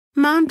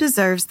Mom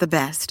deserves the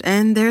best,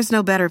 and there's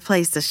no better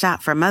place to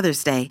shop for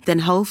Mother's Day than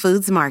Whole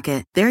Foods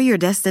Market. They're your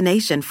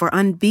destination for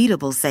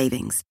unbeatable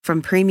savings,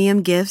 from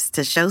premium gifts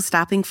to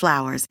show-stopping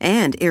flowers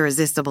and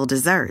irresistible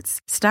desserts.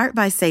 Start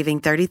by saving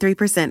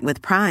 33%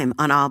 with Prime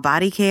on all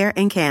body care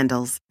and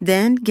candles.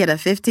 Then get a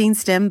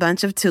 15-stem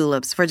bunch of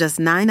tulips for just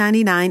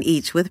 $9.99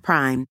 each with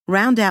Prime.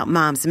 Round out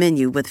Mom's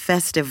menu with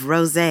festive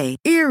rosé,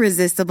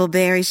 irresistible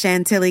berry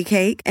chantilly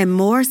cake, and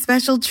more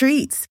special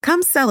treats.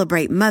 Come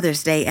celebrate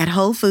Mother's Day at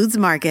Whole Foods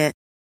Market.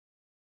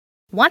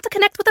 Want to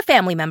connect with a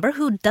family member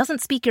who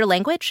doesn't speak your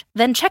language?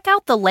 Then check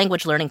out the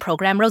language learning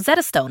program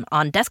Rosetta Stone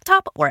on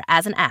desktop or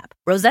as an app.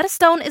 Rosetta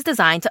Stone is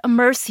designed to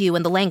immerse you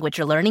in the language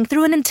you're learning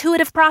through an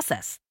intuitive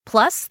process.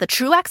 Plus, the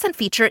True Accent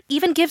feature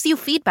even gives you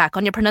feedback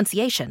on your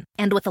pronunciation.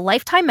 And with a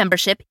lifetime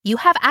membership, you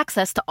have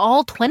access to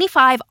all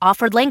 25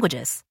 offered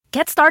languages.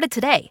 Get started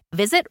today.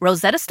 Visit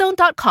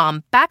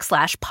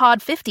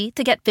rosettastone.com/pod50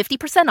 to get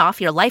 50%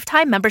 off your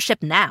lifetime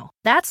membership now.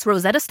 That's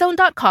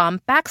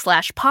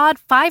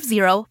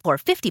rosettastone.com/pod50 for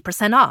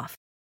 50% off.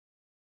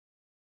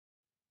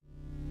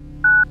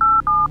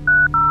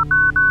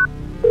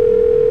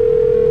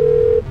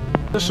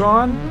 This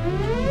on?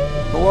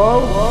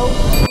 Hello?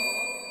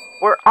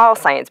 We're all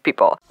science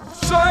people.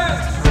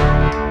 Science!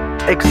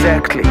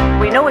 Exactly.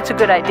 We know it's a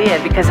good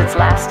idea because it's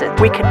lasted.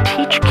 We can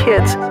teach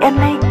kids, and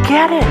they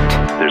get it.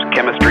 There's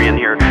chemistry in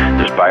here.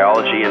 There's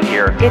biology in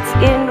here. It's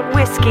in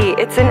whiskey.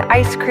 It's in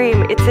ice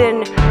cream. It's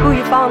in who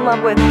you fall in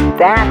love with.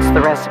 That's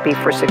the recipe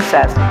for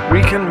success.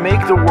 We can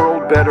make the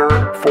world better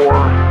for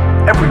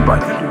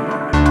everybody.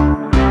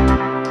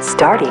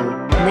 Starting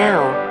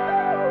now.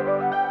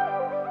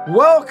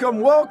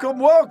 Welcome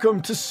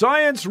to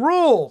Science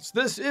Rules.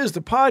 This is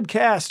the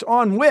podcast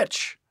on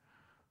which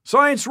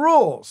science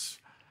rules.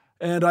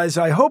 And as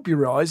I hope you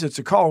realize, it's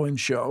a call-in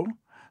show.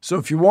 So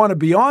if you want to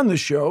be on the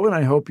show, and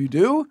I hope you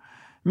do,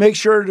 make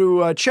sure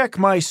to check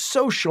my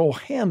social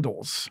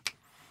handles.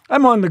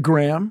 I'm on the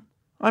gram.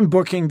 I'm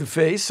booking the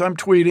face. I'm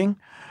tweeting.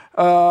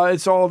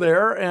 It's all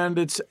there, and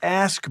it's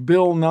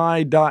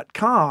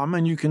askbillnye.com,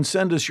 and you can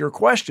send us your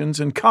questions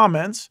and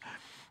comments,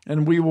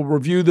 and we will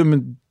review them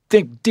and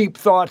think deep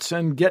thoughts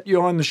and get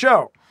you on the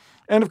show.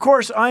 And, of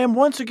course, I am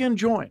once again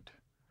joined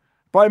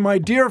by my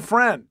dear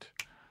friend,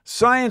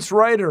 science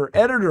writer,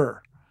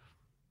 editor,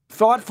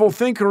 thoughtful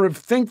thinker of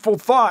thinkful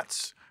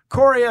thoughts,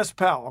 Corey S.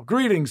 Powell.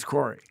 Greetings,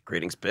 Corey.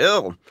 Greetings,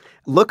 Bill.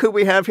 Look who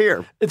we have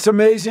here. It's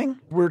amazing.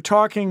 We're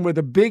talking with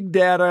a big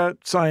data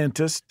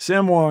scientist,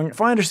 Sam Wong.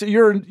 If I understand,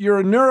 you're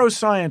a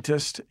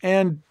neuroscientist,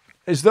 and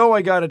as though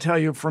I got to tell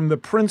you, from the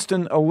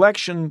Princeton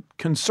Election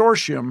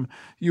Consortium,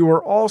 you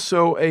are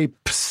also a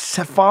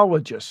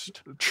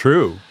psephologist.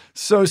 True.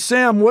 So,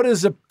 Sam, what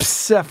is a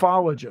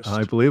psephologist?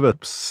 I believe a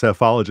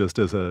psephologist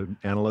is an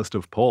analyst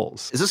of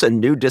polls. Is this a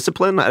new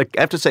discipline? I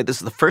have to say, this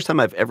is the first time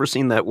I've ever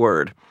seen that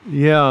word.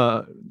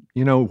 Yeah.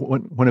 You know,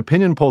 when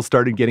opinion polls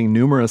started getting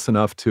numerous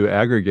enough to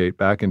aggregate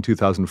back in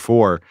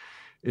 2004,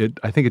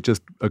 I think it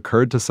just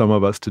occurred to some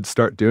of us to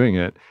start doing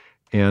it.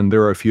 And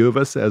there are a few of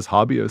us as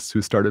hobbyists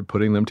who started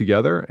putting them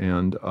together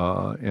and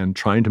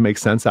trying to make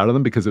sense out of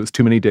them because it was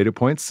too many data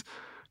points.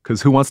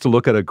 Because who wants to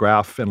look at a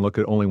graph and look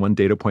at only one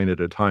data point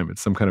at a time?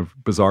 It's some kind of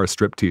bizarre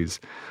striptease.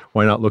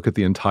 Why not look at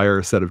the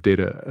entire set of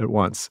data at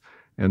once?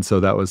 And so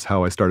that was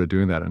how I started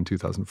doing that in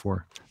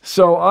 2004.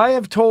 So I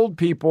have told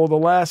people the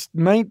last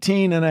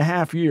 19 and a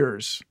half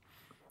years,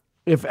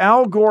 if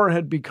Al Gore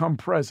had become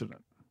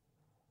president,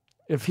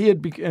 if he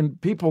had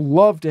and people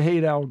love to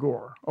hate Al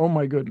Gore, oh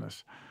my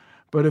goodness.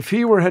 But if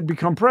he had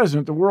become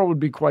president, the world would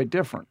be quite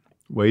different.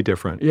 Way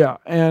different. Yeah,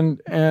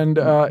 and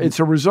it's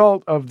a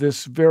result of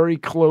this very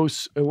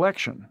close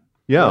election.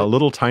 Yeah, right? A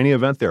little tiny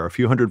event there, a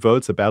few hundred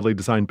votes, a badly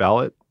designed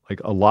ballot. Like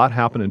a lot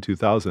happened in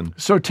 2000.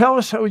 So tell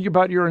us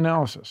about your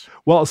analysis.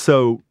 Well,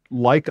 so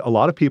like a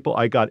lot of people,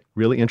 I got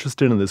really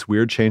interested in this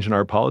weird change in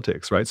our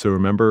politics, right? So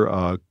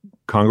remember,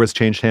 Congress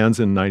changed hands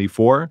in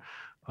 94.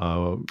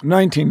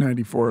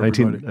 1994,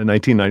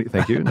 1990,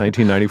 thank you,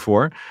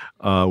 1994,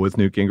 with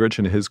Newt Gingrich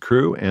and his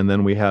crew. And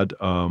then we had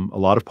a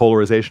lot of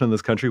polarization in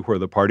this country where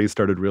the parties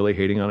started really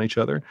hating on each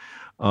other.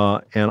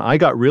 And I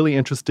got really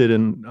interested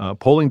in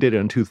polling data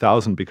in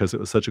 2000 because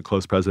it was such a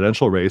close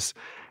presidential race.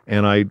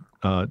 And I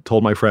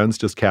told my friends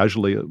just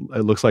casually,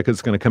 it looks like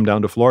it's going to come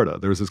down to Florida.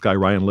 There was this guy,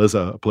 Ryan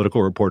Lizza, a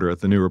political reporter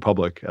at the New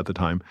Republic at the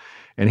time,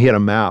 and he had a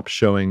map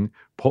showing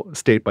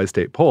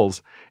state-by-state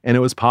polls. And it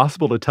was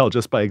possible to tell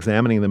just by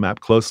examining the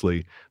map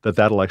closely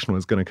that election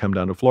was going to come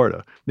down to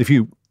Florida. If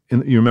you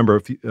remember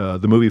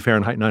the movie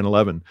Fahrenheit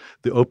 9/11,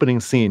 the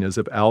opening scene is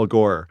of Al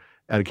Gore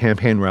at a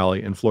campaign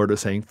rally in Florida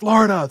saying,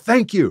 "Florida,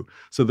 thank you."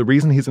 So the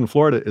reason he's in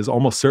Florida is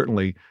almost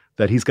certainly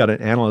that he's got an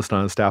analyst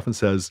on his staff and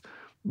says,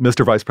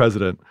 "Mr. Vice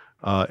President,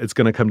 it's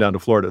going to come down to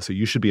Florida, so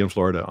you should be in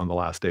Florida on the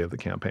last day of the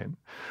campaign."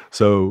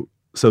 So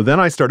then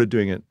I started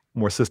doing it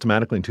more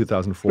systematically in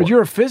 2004. But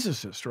you're a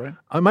physicist, right?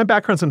 My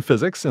background's in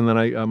physics, and then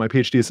my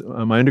PhD,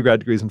 my undergrad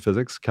degree is in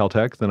physics,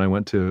 Caltech. Then I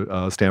went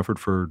to Stanford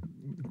for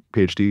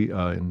PhD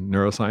in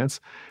neuroscience.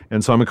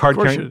 And so I'm a card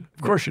carrying.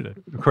 Of course you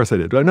did. Of course I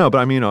did. No, but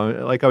I mean,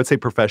 like I would say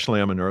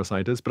professionally, I'm a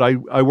neuroscientist, but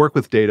I work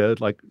with data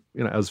like,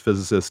 as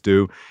physicists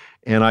do.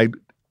 And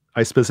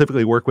I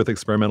specifically work with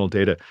experimental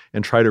data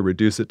and try to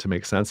reduce it to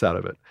make sense out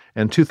of it.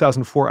 And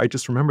 2004, I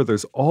just remember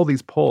there's all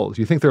these polls.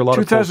 You think there are a lot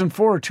of polls?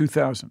 2004 or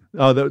 2000?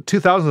 The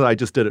 2000, I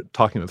just did it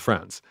talking with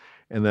friends.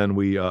 And then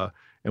we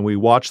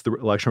watched the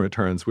election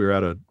returns. We were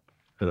at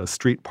a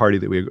street party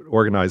that we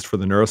organized for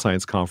the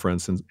neuroscience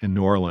conference in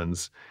New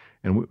Orleans.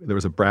 And there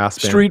was a brass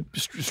band.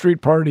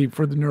 Street party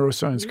for the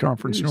neuroscience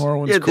conference in New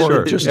Orleans. Yeah,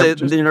 sure.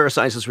 The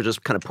neuroscientists were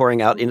just kind of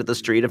pouring out into the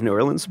street of New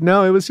Orleans?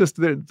 No, it was just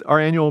our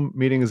annual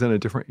meeting is in a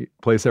different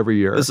place every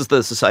year. This is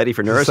the Society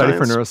for Neuroscience? Society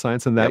for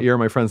Neuroscience. And that year,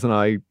 my friends and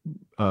I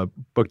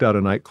booked out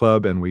a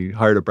nightclub and we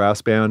hired a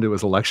brass band. It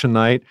was election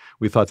night.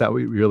 We thought that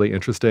would be really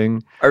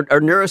interesting. Are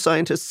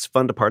neuroscientists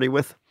fun to party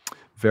with?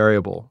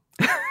 Variable.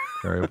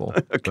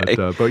 Okay.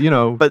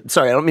 But But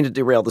sorry, I don't mean to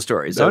derail the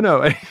story. So.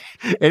 No.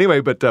 Anyway,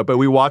 but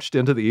we watched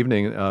into the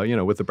evening,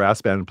 with the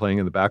brass band playing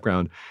in the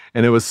background,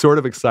 and it was sort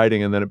of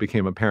exciting. And then it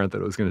became apparent that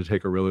it was going to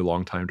take a really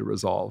long time to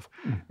resolve.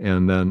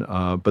 And then,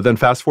 but then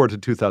fast forward to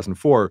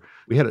 2004,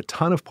 we had a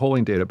ton of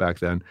polling data back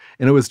then,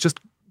 and it was just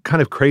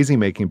kind of crazy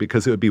making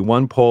because it would be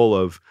one poll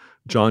of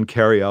John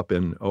Kerry up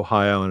in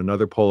Ohio and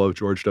another poll of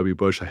George W.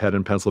 Bush ahead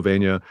in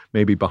Pennsylvania,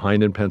 maybe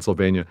behind in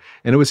Pennsylvania.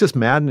 And it was just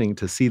maddening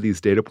to see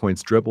these data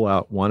points dribble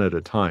out one at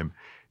a time.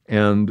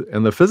 And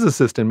the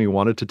physicist in me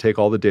wanted to take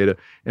all the data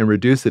and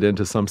reduce it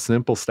into some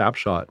simple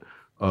snapshot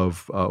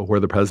of where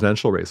the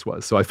presidential race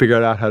was. So I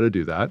figured out how to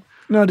do that.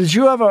 Now, did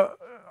you have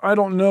I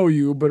don't know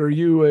you, but are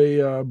you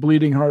a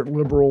bleeding heart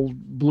liberal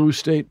blue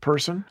state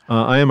person?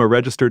 I am a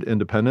registered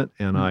independent,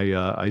 and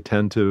I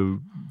tend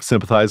to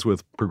sympathize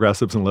with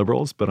progressives and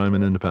liberals, but I'm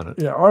an independent.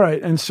 Yeah, all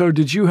right. And so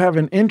did you have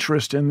an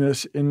interest in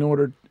this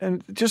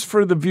and just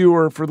for the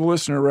viewer, for the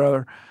listener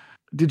rather,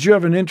 did you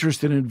have an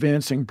interest in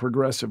advancing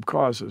progressive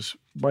causes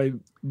by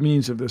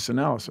means of this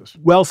analysis?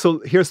 Well,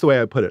 so here's the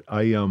way I put it.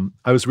 I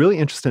was really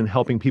interested in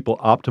helping people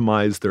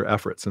optimize their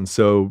efforts. And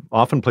so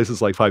often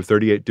places like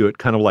 538 do it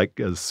kind of like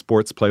as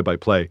sports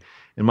play-by-play.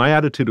 And my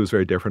attitude was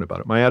very different about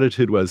it. My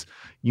attitude was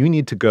you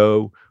need to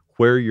go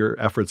where your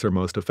efforts are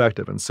most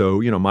effective. And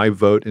so, my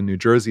vote in New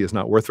Jersey is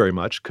not worth very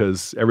much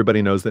because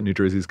everybody knows that New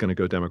Jersey is going to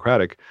go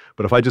Democratic.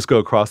 But if I just go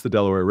across the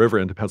Delaware River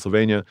into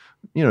Pennsylvania,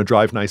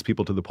 drive nice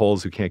people to the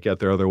polls who can't get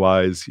there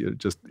otherwise,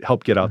 just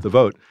help get out the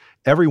vote.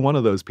 Every one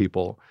of those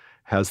people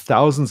has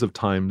thousands of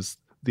times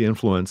the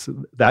influence,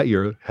 that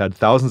year had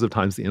thousands of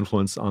times the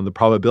influence on the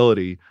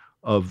probability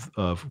of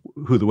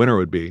who the winner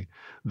would be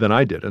than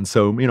I did. And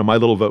so, my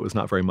little vote was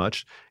not very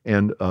much.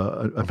 And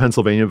a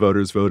Pennsylvania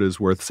voter's vote is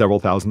worth several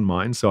thousand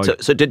mine. So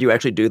did you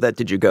actually do that?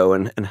 Did you go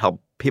and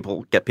help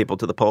get people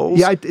to the polls?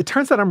 Yeah, it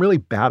turns out I'm really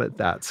bad at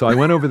that. So I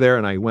went over there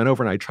and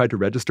I tried to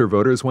register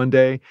voters one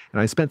day.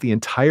 And I spent the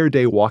entire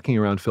day walking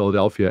around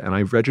Philadelphia and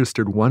I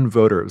registered one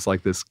voter. It was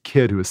like this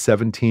kid who was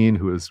 17,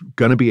 who was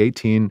going to be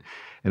 18.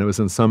 And it was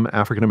in some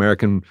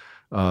African-American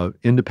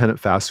independent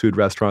fast food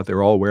restaurant. They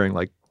were all wearing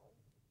like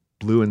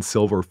blue and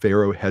silver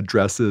pharaoh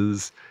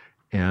headdresses.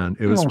 And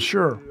it was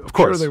of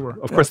course they were.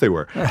 Of course they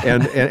were.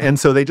 And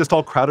so they just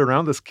all crowded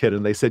around this kid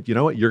and they said, you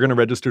know what, you're going to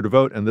register to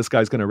vote and this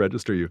guy's going to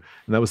register you.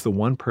 And that was the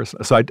one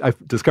person. So I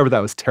discovered that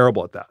I was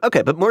terrible at that.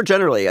 Okay, but more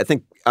generally,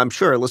 I'm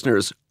sure our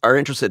listeners are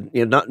interested,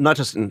 not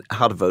just in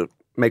how to vote,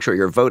 make sure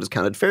your vote is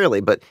counted fairly,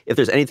 but if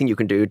there's anything you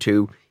can do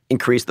to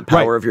increase the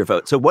power of your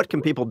vote. So what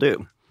can people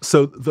do?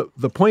 So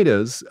the point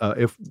is,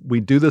 if we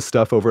do this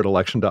stuff over at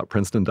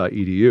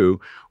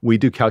election.princeton.edu, we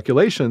do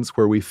calculations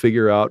where we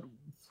figure out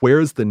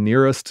where's the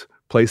nearest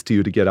place to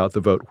you to get out the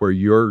vote, where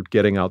you're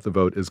getting out the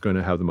vote is going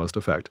to have the most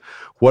effect.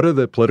 What are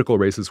the political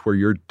races where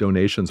your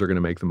donations are going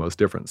to make the most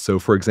difference? So,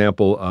 for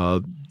example,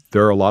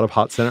 there are a lot of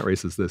hot Senate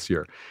races this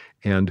year.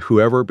 And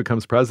whoever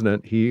becomes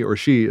president, he or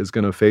she is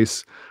going to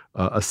face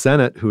a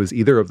Senate who is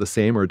either of the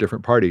same or a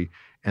different party.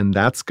 And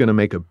that's going to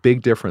make a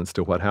big difference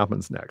to what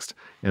happens next.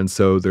 And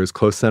so there's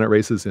close Senate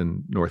races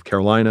in North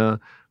Carolina,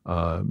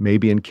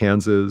 maybe in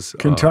Kansas.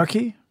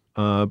 Kentucky?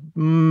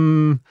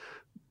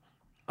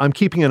 I'm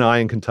keeping an eye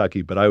in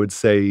Kentucky, but I would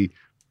say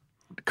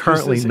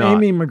currently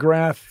not. Amy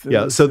McGrath.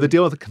 Yeah, so the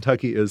deal with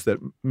Kentucky is that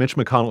Mitch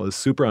McConnell is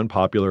super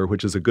unpopular,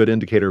 which is a good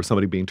indicator of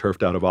somebody being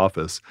turfed out of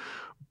office.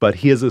 But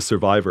he is a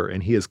survivor,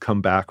 and he has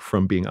come back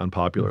from being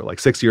unpopular. Like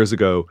 6 years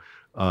ago,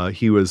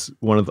 he was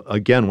one of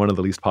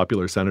the least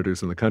popular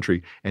senators in the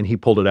country, and he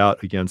pulled it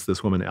out against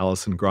this woman,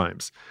 Allison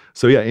Grimes.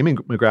 So yeah, Amy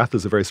McGrath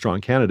is a very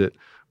strong candidate,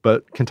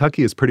 but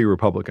Kentucky is pretty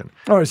Republican.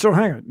 All right, so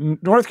hang on.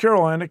 North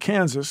Carolina,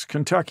 Kansas,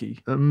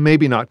 Kentucky.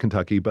 Maybe not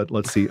Kentucky, but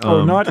let's see.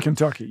 Not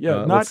Kentucky. Yeah,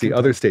 not let's see. Kentucky.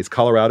 Other states.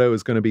 Colorado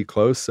is going to be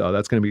close.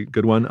 That's going to be a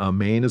good one.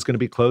 Maine is going to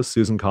be close.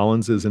 Susan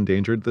Collins is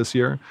endangered this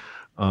year.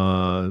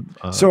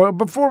 So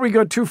before we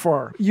go too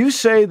far, you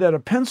say that a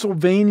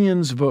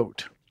Pennsylvanian's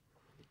vote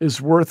is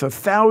worth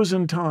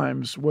 1,000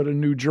 times what a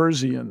New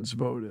Jerseyan's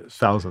vote is.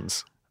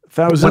 Thousands.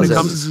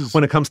 Thousands.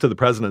 When it comes to the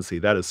presidency,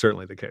 that is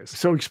certainly the case.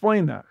 So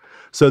explain that.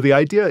 So the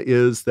idea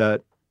is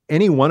that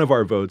any one of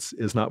our votes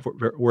is not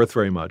worth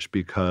very much,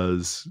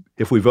 because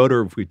if we vote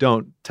or if we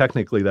don't,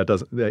 technically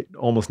that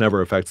almost never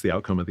affects the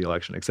outcome of the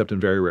election, except in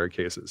very rare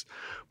cases.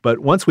 But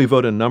once we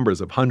vote in numbers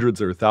of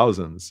hundreds or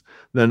thousands,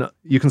 then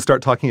you can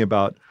start talking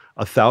about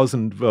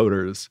 1,000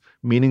 voters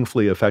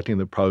meaningfully affecting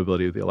the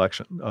probability of the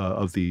election,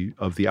 of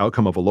the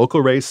outcome of a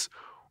local race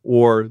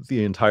or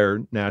the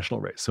entire national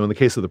race. So in the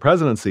case of the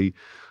presidency,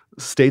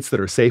 states that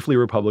are safely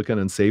Republican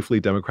and safely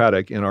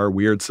Democratic in our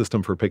weird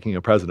system for picking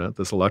a president,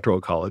 this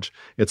electoral college,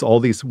 it's all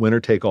these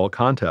winner-take-all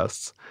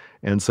contests.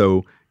 And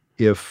so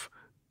if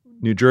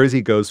New Jersey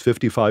goes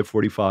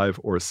 55-45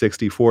 or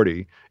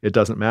 60-40, it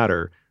doesn't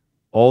matter.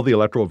 All the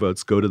electoral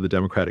votes go to the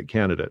Democratic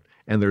candidate.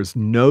 And there's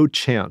no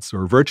chance,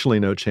 or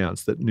virtually no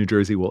chance, that New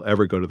Jersey will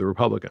ever go to the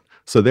Republican.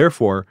 So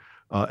therefore,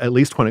 at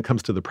least when it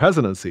comes to the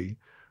presidency,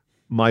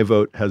 my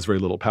vote has very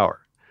little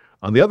power.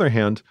 On the other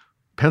hand,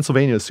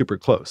 Pennsylvania is super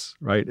close,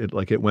 right?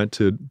 It went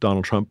to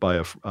Donald Trump by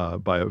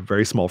a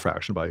very small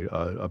fraction, by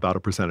about a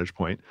percentage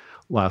point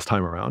last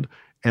time around.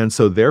 And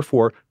so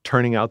therefore,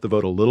 turning out the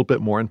vote a little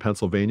bit more in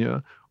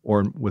Pennsylvania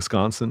or in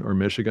Wisconsin or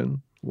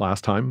Michigan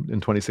last time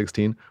in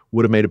 2016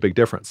 would have made a big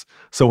difference.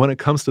 So when it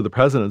comes to the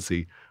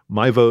presidency,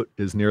 my vote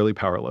is nearly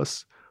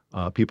powerless.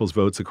 People's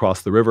votes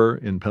across the river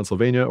in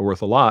Pennsylvania are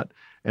worth a lot.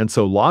 And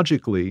so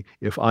logically,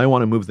 if I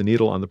want to move the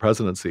needle on the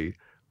presidency,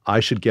 I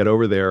should get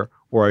over there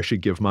or I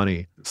should give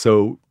money.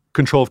 So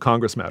control of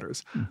Congress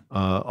matters.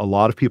 A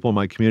lot of people in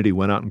my community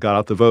went out and got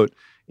out the vote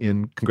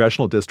in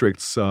congressional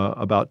districts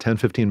about 10,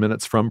 15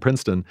 minutes from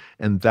Princeton.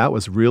 And that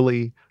was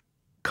really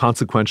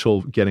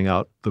consequential getting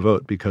out the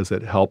vote because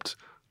it helped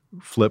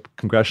flip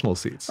congressional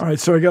seats. All right,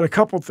 so I got a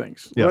couple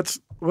things. Yeah.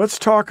 Let's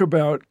talk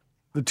about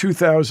the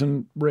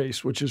 2000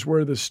 race, which is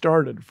where this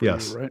started for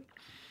you, right?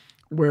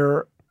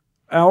 Where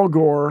Al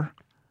Gore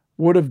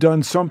would have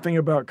done something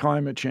about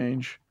climate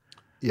change.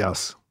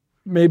 Yes.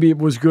 Maybe it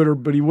was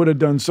good, but he would have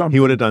done something. He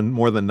would have done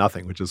more than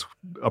nothing, which is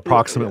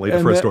approximately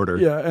the first order.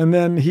 Yeah, and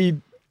then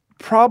he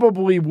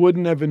probably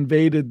wouldn't have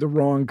invaded the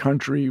wrong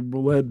country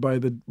led by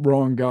the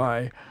wrong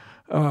guy.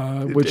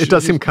 Which it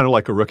does seem kind of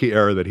like a rookie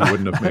error that he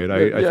wouldn't have made.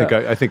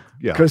 I think,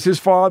 because his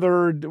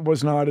father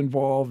was not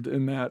involved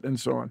in that, and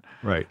so on.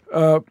 Right.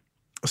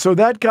 So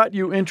that got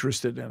you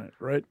interested in it,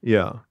 right?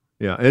 Yeah.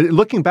 Yeah. And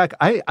looking back,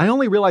 I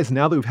only realize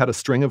now that we've had a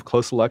string of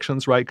close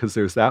elections, right? Because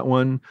there's that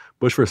one,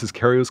 Bush versus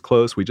Kerry was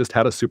close. We just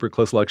had a super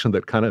close election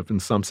that kind of, in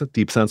some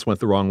deep sense, went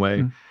the wrong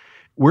way.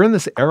 We're in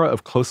this era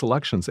of close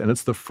elections, and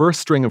it's the first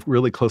string of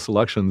really close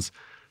elections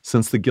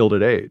since the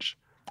Gilded Age.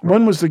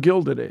 When was the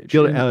Gilded Age?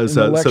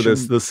 So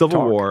there's the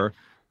Civil War,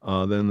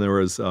 then there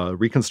was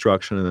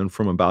Reconstruction, and then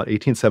from about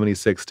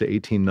 1876 to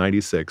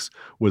 1896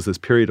 was this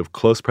period of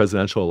close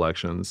presidential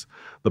elections.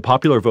 The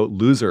popular vote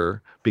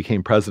loser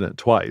became president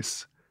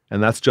twice.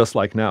 And that's just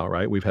like now,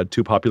 right? We've had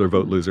two popular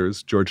vote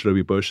losers, George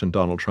W. Bush and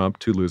Donald Trump.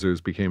 Two losers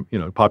became,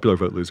 popular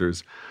vote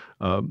losers,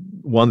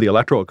 won the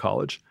Electoral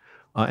College.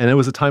 And it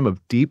was a time of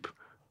deep,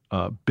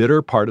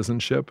 bitter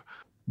partisanship.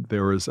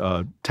 There was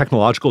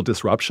technological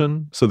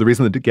disruption. So the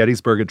reason the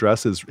Gettysburg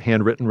Address is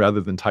handwritten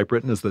rather than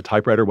typewritten is the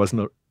typewriter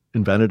wasn't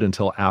invented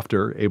until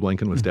after Abe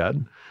Lincoln was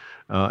dead.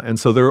 And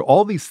so there are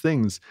all these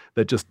things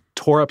that just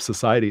tore up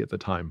society at the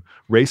time.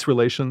 Race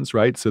relations,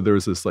 right? So there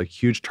was this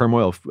huge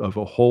turmoil of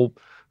a whole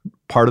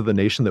part of the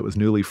nation that was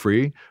newly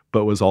free,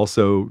 but was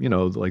also,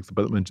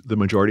 the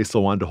majority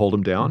still wanted to hold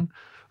them down.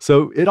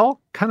 So it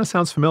all kind of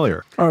sounds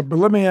familiar. All right, but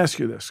let me ask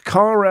you this.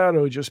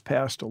 Colorado just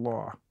passed a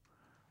law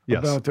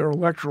about their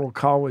electoral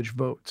college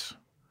votes.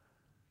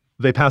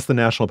 They passed the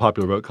National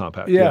Popular Vote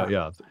Compact.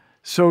 Yeah.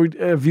 So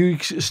have you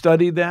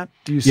studied that?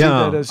 Do you see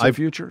that as a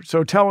future?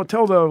 So tell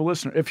the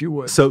listener, if you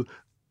would. So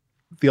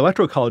the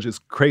Electoral College is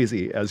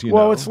crazy, as you know.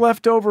 Well, it's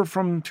left over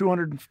from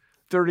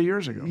 230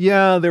 years ago.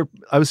 Yeah,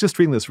 I was just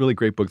reading this really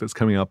great book that's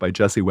coming out by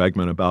Jesse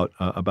Wegman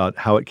about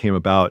how it came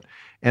about.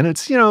 And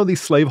it's,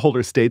 these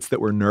slaveholder states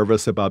that were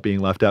nervous about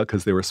being left out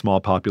because they were a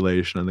small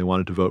population and they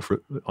wanted to vote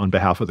on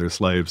behalf of their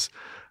slaves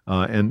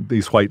and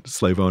these white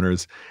slave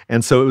owners.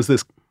 And so it was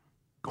this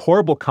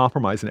horrible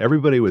compromise, and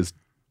everybody was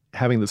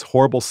having this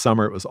horrible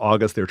summer. It was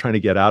August. They were trying to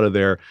get out of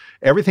there.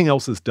 Everything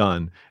else is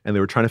done, and they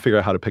were trying to figure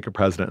out how to pick a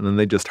president. And then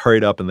they just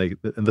hurried up, and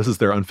this is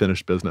their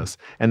unfinished business.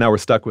 And now we're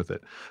stuck with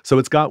it. So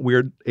it's got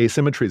weird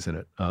asymmetries in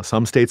it.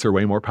 Some states are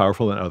way more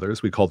powerful than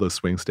others. We call those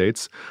swing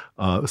states.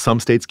 Some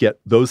states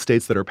those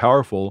states that are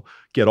powerful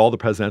get all the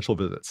presidential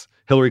visits.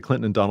 Hillary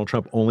Clinton and Donald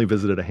Trump only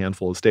visited a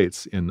handful of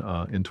states in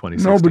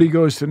 2016. Nobody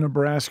goes to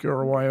Nebraska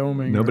or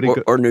Wyoming.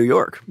 Or New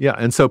York. Yeah,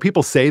 and so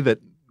people say that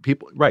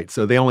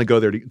so they only go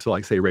there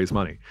to raise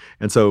money.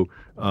 And so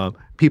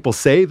people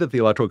say that the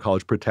Electoral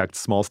College protects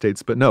small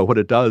states, but no, what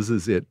it does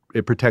is it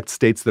protects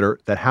states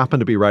that happen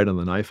to be right on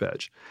the knife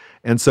edge.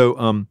 And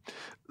so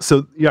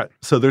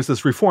there's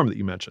this reform that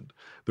you mentioned.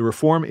 The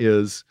reform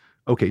is,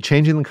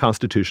 changing the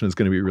Constitution is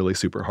going to be really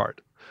super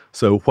hard.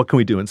 So what can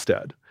we do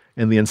instead?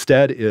 And the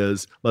instead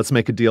is, let's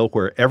make a deal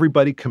where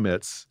everybody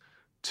commits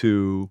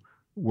to,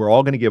 we're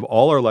all going to give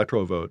all our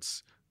electoral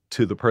votes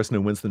to the person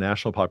who wins the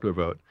national popular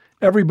vote.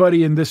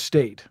 Everybody in this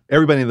state.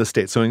 Everybody in the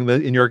state. So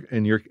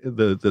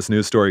this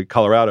news story,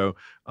 Colorado,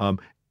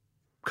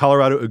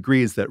 Colorado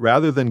agrees that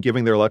rather than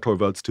giving their electoral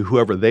votes to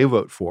whoever they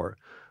vote for,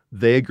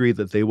 they agree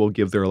that they will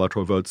give their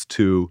electoral votes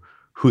to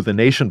who the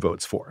nation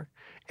votes for.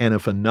 And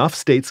if enough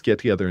states get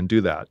together and do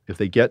that, if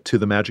they get to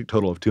the magic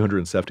total of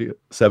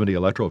 270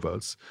 electoral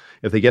votes,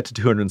 if they get to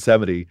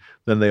 270,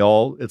 then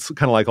it's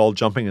kind of like all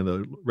jumping in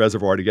the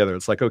reservoir together.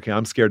 It's like, okay,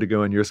 I'm scared to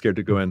go in, you're scared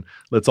to go in.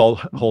 Let's all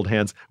hold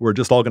hands. We're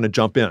just all going to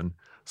jump in.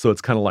 So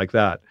it's kind of like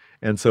that.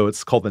 And so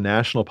it's called the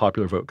National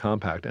Popular Vote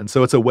Compact. And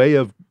so it's a way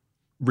of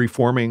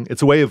reforming,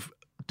 it's a way of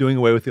doing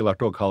away with the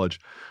Electoral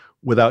College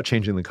without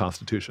changing the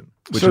Constitution,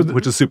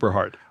 which is super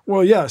hard.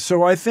 Well, yeah.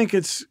 So I think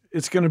it's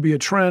going to be a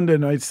trend,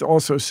 and I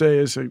also say,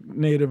 as a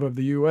native of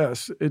the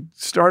U.S., it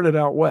started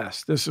out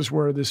west. This is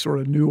where this sort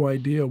of new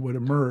idea would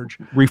emerge.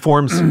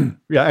 Reforms.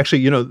 Yeah,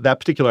 actually, that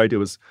particular idea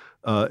was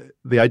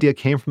the idea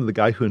came from the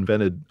guy who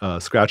invented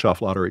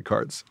scratch-off lottery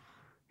cards.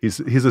 He's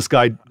this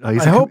guy. I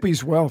hope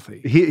he's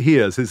wealthy. He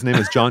is. His name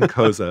is John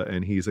Koza,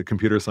 and he's a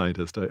computer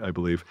scientist, I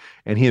believe.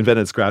 And he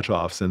invented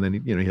scratch-offs, and then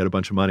he had a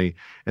bunch of money.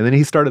 And then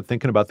he started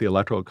thinking about the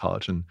Electoral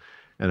College and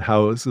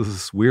how this is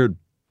this weird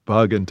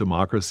bug in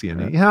democracy.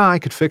 And I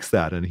could fix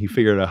that. And he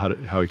figured out how he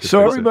could fix it.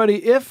 So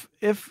everybody, if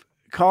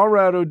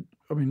Colorado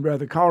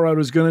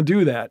is going to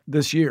do that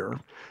this year,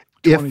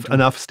 if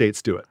enough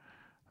states do it.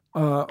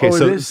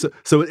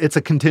 So it's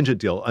a contingent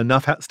deal.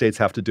 Enough states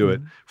have to do it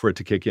for it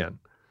to kick in.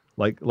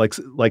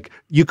 Like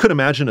you could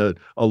imagine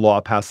a law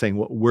passed saying,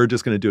 well, we're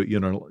just going to do it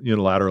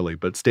unilaterally,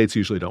 but states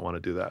usually don't want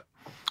to do that.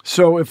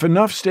 So if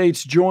enough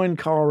states join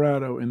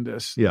Colorado in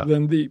this,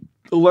 then the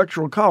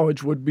Electoral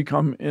College would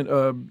become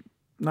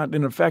not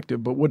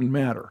ineffective, but wouldn't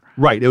matter.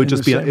 Right. It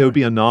would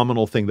be a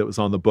nominal thing that was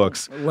on the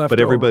books, but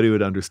everybody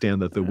would understand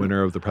that the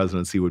winner of the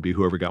presidency would be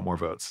whoever got more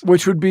votes.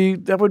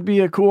 That would be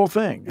a cool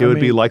thing. It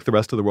would be like the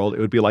rest of the world. It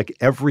would be like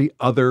every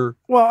other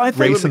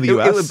race in the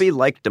U.S. It would be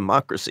like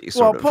democracy,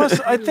 sort of. Plus,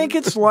 I think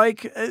it's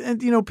like,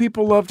 and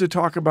people love to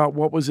talk about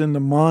what was in the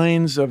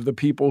minds of the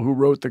people who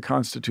wrote the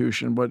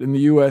Constitution, but in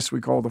the U.S.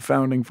 we call the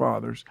Founding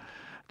Fathers.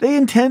 They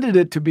intended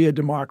it to be a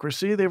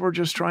democracy. They were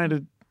just trying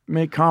to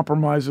make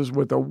compromises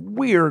with a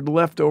weird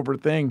leftover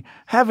thing.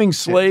 Having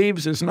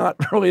slaves is not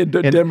really a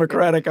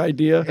democratic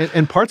idea.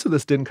 And parts of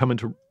this didn't come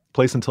into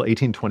place until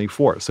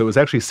 1824. So it was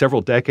actually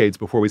several decades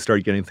before we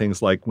started getting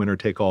things like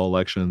winner-take-all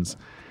elections.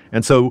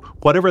 And so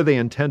whatever they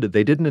intended,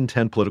 they didn't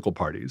intend political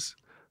parties.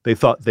 They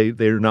thought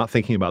they're not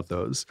thinking about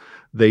those.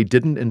 They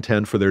didn't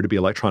intend for there to be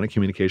electronic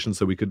communication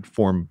so we could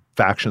form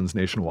factions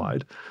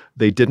nationwide.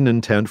 They didn't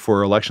intend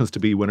for elections to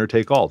be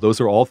winner-take-all. Those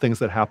are all things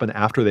that happened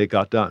after they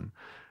got done.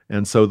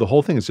 And so the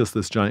whole thing is just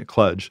this giant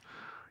kludge.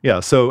 Yeah.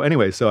 So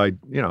anyway, I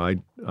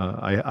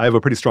have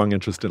a pretty strong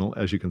interest in,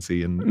 as you can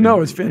see,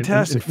 it's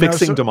fantastic. In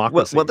fixing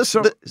democracy. Well,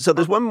 so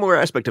there's one more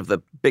aspect of the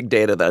big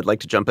data that I'd like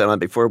to jump in on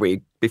before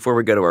we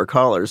go to our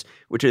callers,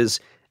 which is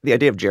the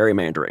idea of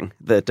gerrymandering.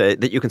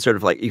 That you can sort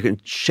of you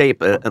can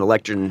shape an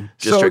election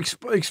district.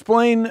 So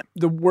explain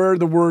where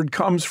the word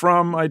comes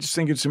from. I just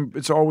think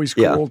it's always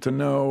cool to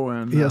know.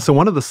 And So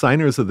one of the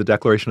signers of the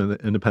Declaration of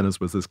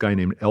Independence was this guy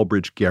named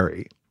Elbridge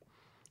Gerry.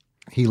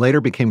 He later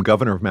became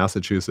governor of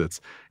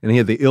Massachusetts, and he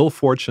had the ill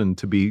fortune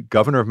to be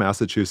governor of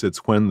Massachusetts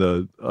when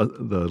the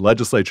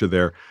legislature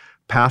there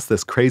passed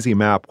this crazy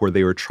map where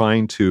they were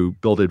trying to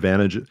build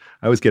advantage.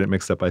 I always get it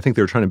mixed up. I think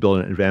they were trying to build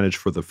an advantage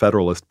for the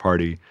Federalist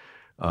Party.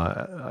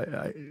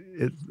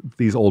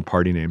 These old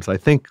party names. I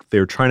think they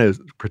were trying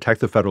to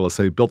protect the Federalists.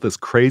 So they built this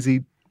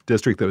crazy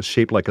district that was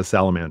shaped like a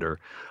salamander.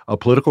 A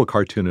political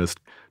cartoonist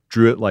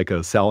drew it like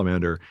a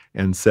salamander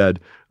and said,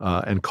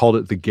 and called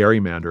it the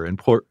Gerrymander. And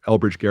poor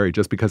Elbridge Gerry,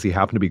 just because he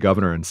happened to be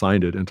governor and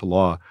signed it into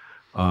law,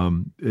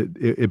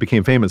 it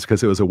became famous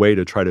because it was a way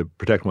to try to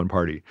protect one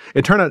party.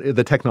 It turned out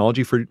the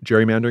technology for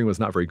gerrymandering was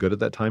not very good at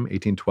that time,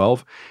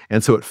 1812,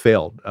 and so it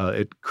failed.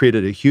 It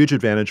created a huge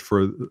advantage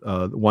for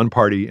one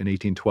party in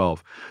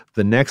 1812.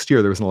 The next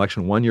year, there was an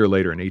election 1 year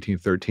later in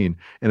 1813,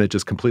 and it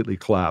just completely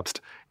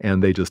collapsed,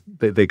 and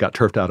they got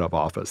turfed out of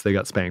office. They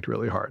got spanked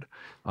really hard.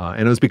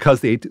 And it was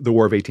because the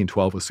War of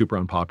 1812 was super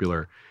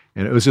unpopular.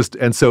 And it was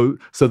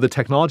so the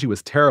technology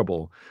was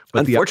terrible.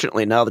 But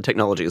unfortunately, now the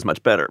technology is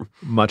much better.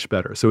 Much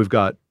better. So we've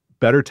got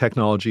better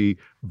technology.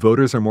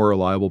 Voters are more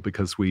reliable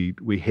because we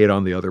hate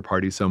on the other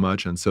party so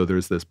much. And so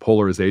there's this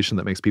polarization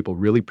that makes people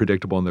really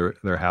predictable in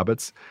their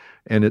habits.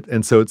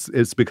 And so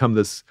it's become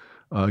this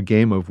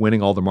game of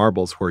winning all the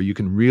marbles where you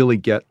can really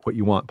get what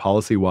you want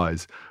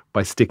policy-wise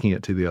by sticking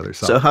it to the other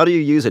side. So how do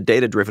you use a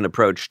data-driven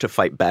approach to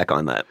fight back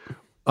on that?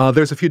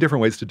 There's a few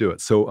different ways to do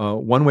it. So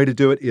one way to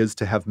do it is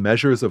to have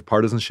measures of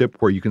partisanship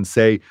where you can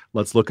say,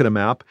 let's look at a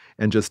map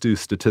and just do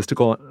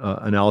statistical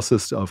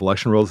analysis of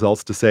election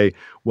results to say,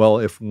 well,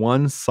 if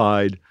one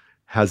side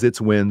has its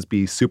wins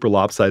be super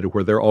lopsided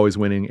where they're always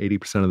winning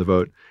 80% of the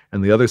vote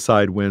and the other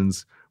side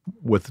wins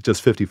with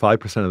just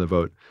 55% of the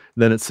vote,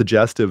 then it's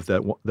suggestive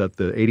that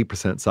the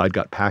 80% side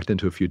got packed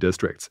into a few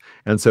districts.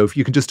 And so if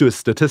you can just do a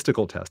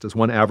statistical test, is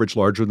one average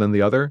larger than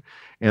the other?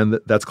 And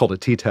that's called a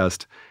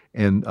t-test.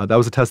 And that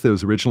was a test that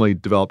was originally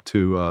developed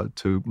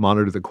to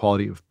monitor the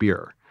quality of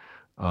beer.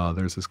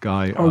 There's this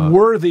guy. A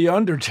worthy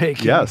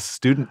undertaking. Yes,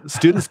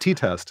 student's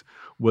t-test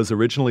was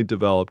originally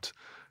developed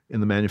in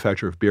the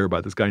manufacture of beer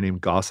by this guy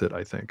named Gossett,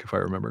 I think, if I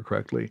remember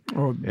correctly.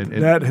 Oh,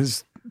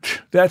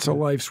 that's a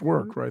life's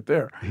work right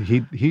there.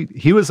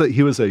 He was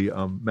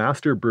a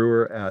master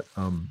brewer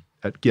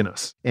at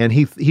Guinness, and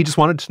he just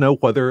wanted to know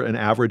whether an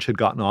average had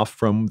gotten off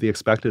from the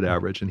expected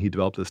average, and he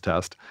developed this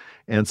test.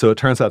 And so it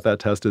turns out that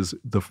test is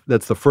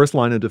that's the first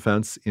line of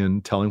defense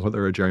in telling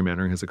whether a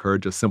gerrymandering has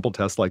occurred. Just simple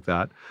tests like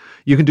that.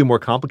 You can do more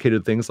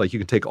complicated things, like you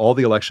can take all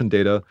the election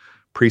data,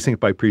 precinct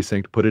by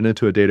precinct, put it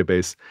into a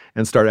database,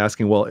 and start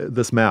asking, well,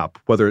 this map,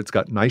 whether it's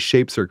got nice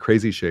shapes or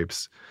crazy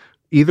shapes,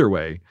 either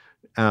way,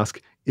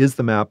 ask, is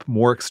the map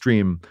more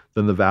extreme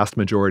than the vast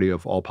majority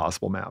of all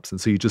possible maps? And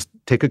so you just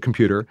take a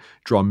computer,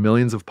 draw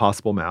millions of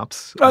possible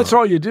maps. That's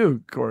all you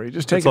do, Corey.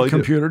 Just take a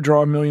computer,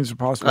 draw millions of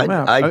possible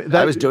maps.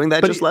 I was doing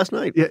that just last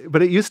night. Yeah,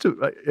 but it used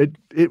to,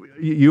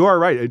 you are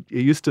right, it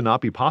used to not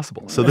be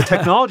possible. So the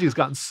technology has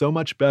gotten so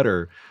much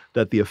better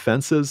that the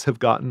offenses have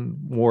gotten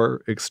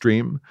more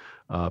extreme.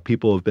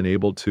 People have been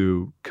able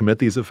to commit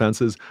these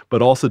offenses,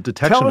 but also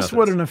detection Tell us methods.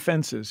 What an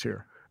offense is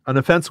here. An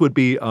offense would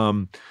be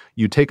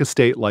you take a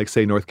state like,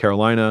 say, North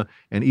Carolina,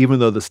 and even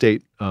though the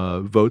state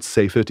votes,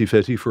 say,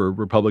 50-50 for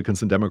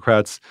Republicans and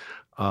Democrats,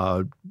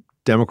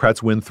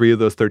 Democrats win 3 of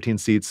those 13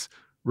 seats,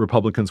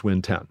 Republicans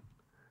win 10.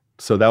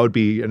 So that would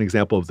be an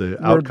example of the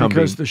outcome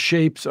because the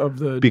shapes of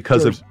the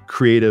because of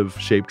creative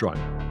shape drawing.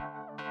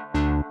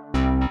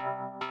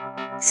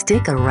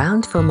 Stick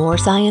around for more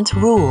Science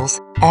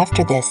Rules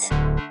after this.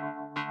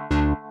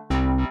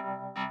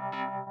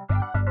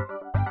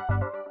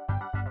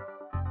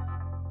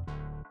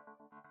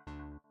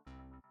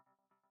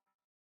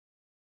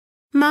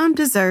 Mom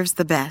deserves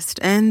the best,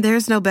 and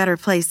there's no better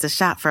place to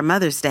shop for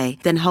Mother's Day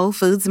than Whole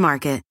Foods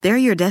Market. They're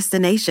your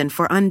destination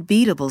for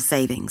unbeatable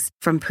savings,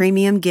 from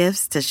premium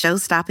gifts to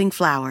show-stopping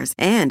flowers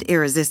and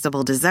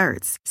irresistible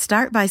desserts.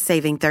 Start by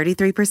saving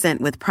 33%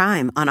 with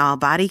Prime on all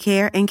body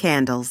care and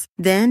candles.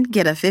 Then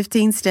get a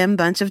 15-stem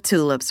bunch of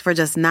tulips for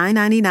just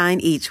 $9.99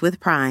 each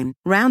with Prime.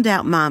 Round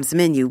out Mom's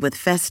menu with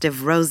festive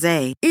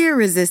rosé,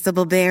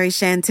 irresistible berry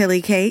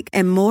chantilly cake,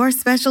 and more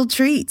special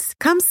treats.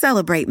 Come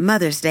celebrate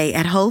Mother's Day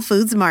at Whole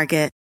Foods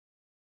Market.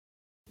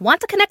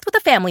 Want to connect with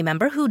a family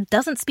member who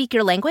doesn't speak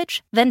your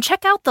language? Then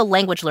check out the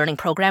language learning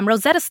program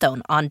Rosetta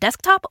Stone on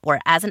desktop or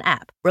as an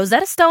app.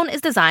 Rosetta Stone is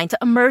designed to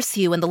immerse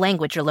you in the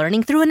language you're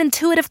learning through an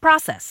intuitive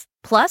process.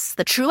 Plus,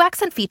 the True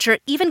Accent feature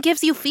even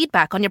gives you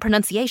feedback on your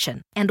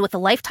pronunciation. And with a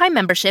lifetime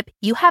membership,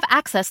 you have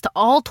access to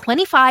all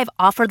 25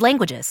 offered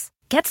languages.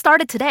 Get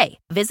started today.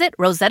 Visit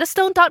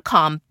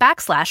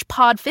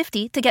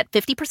rosettastone.com/pod50 to get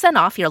 50%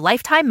 off your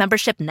lifetime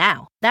membership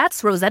now.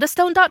 That's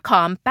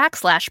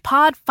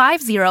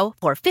rosettastone.com/pod50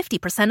 for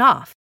 50%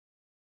 off.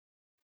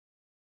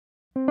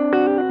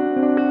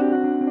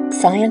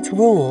 Science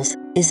Rules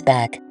is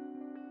back.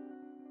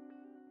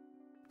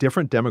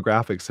 Different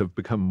demographics have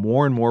become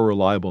more and more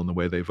reliable in the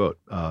way they vote.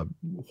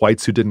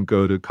 Whites who didn't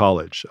go to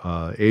college,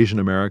 Asian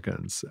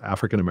Americans,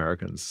 African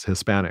Americans,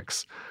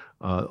 Hispanics.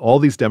 All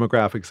these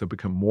demographics have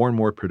become more and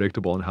more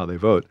predictable in how they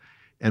vote.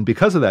 And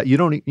because of that, you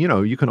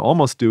can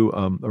almost do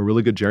a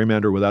really good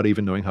gerrymander without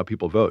even knowing how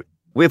people vote.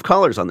 We have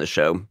callers on this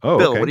show. Oh,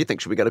 Bill, okay. What do you think?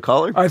 Should we get a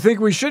caller? I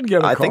think we should get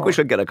a caller. I think we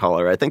should get a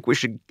caller. I think we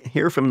should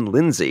hear from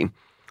Lindsay.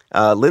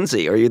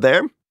 Lindsay, are you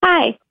there?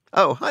 Hi.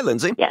 Oh, hi,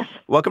 Lindsay. Yes.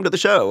 Welcome to the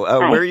show.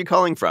 Where are you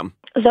calling from?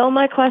 Though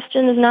my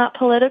question is not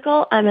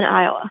political, I'm in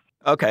Iowa.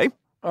 Okay.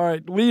 All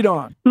right, lead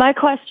on. My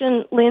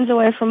question leans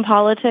away from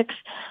politics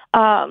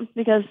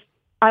because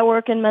I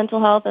work in mental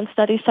health and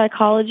study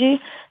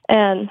psychology,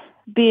 and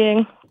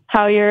being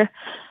how your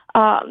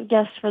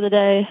guest for the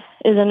day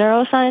is a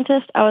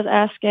neuroscientist, I was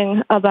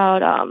asking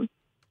about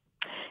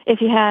if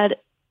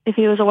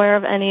he was aware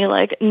of any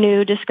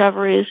new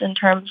discoveries in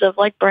terms of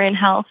brain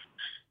health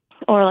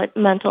or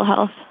mental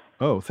health.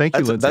 Oh, thank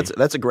you, Lindsay.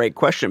 That's a great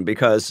question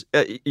because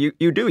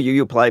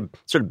you apply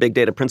sort of big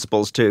data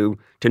principles to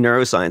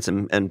neuroscience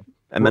and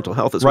mental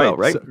health as well,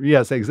 right? So,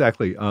 yes,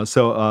 exactly.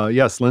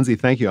 Yes, Lindsay,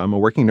 thank you. I'm a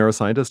working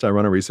neuroscientist. I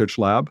run a research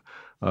lab.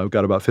 I've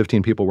got about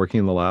 15 people working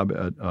in the lab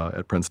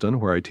at Princeton,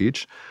 where I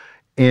teach.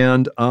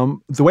 And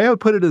the way I would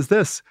put it is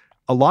this.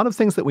 A lot of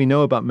things that we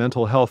know about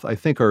mental health, I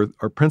think, are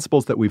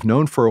principles that we've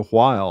known for a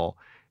while.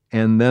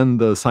 And then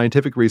the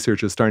scientific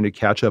research is starting to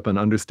catch up on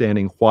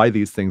understanding why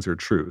these things are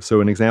true. So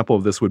an example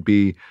of this would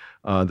be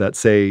that,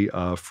 say,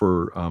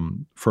 for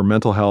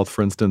mental health,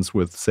 for instance,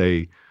 with,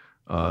 say,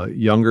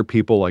 younger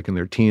people, like in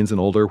their teens and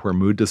older, where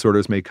mood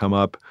disorders may come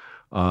up,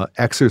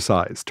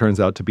 exercise turns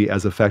out to be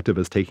as effective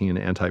as taking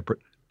an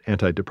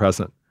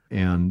antidepressant.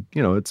 And,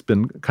 it's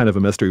been kind of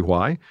a mystery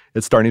why.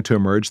 It's starting to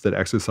emerge that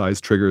exercise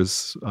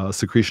triggers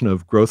secretion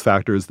of growth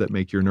factors that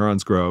make your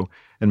neurons grow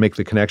and make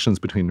the connections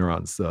between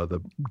neurons,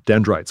 the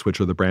dendrites, which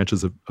are the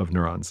branches of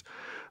neurons.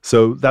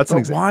 So that's an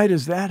example. Why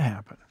does that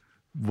happen?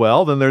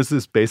 Well, then there's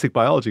this basic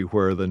biology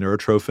where the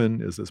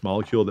neurotrophin is this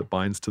molecule that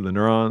binds to the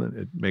neuron.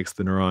 It makes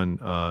the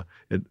neuron,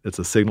 it's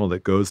a signal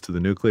that goes to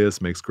the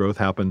nucleus, makes growth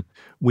happen.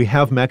 We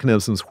have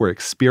mechanisms where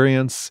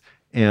experience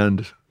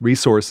and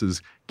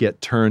resources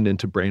get turned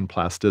into brain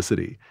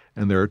plasticity.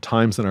 And there are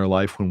times in our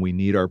life when we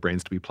need our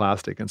brains to be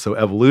plastic. And so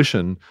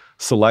evolution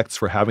selects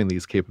for having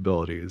these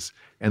capabilities.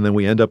 And then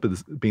we end up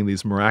as being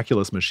these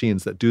miraculous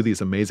machines that do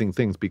these amazing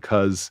things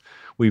because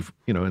we've,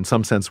 in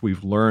some sense,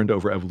 we've learned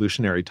over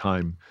evolutionary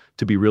time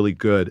to be really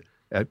good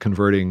at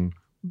converting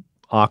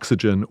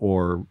oxygen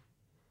or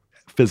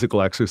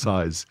physical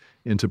exercise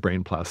into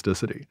brain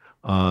plasticity.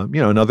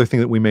 Another thing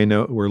that we may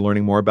know we're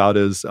learning more about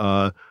is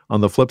on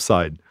the flip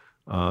side,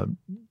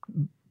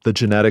 the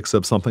genetics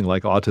of something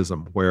like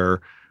autism,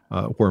 where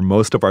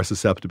most of our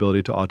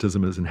susceptibility to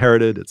autism is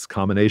inherited. It's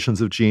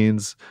combinations of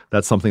genes.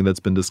 That's something that's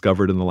been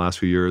discovered in the last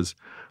few years,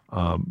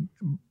 in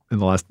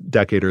the last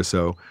decade or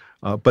so.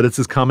 But it's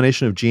this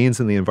combination of genes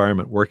and the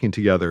environment working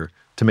together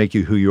to make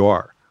you who you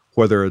are,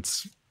 whether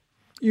it's...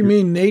 You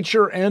mean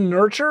nature and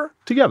nurture?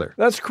 Together.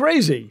 That's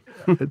crazy.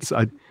 It's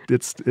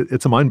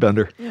a mind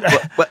bender.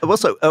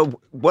 So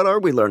what are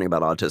we learning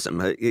about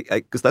autism?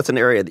 Because that's an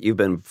area that you've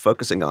been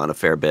focusing on a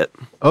fair bit.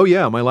 Oh,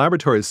 yeah. My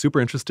laboratory is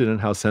super interested in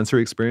how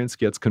sensory experience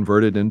gets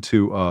converted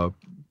into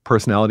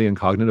personality and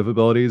cognitive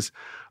abilities.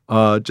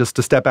 Just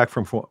to step back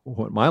from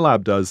what my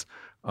lab does,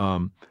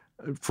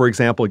 for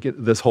example,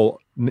 this whole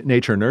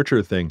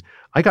nature-nurture thing,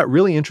 I got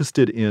really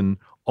interested in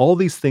all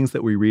these things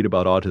that we read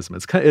about autism.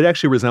 It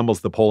actually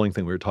resembles the polling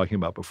thing we were talking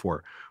about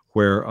before,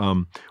 where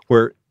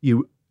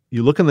you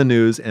look in the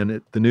news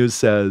and the news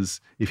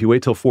says if you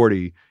wait till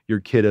 40,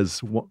 your kid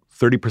is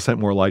 30%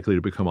 more likely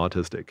to become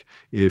autistic.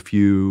 If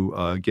you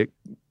get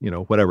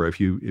whatever, if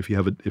you wait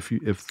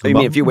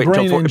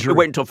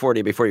until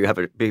 40 before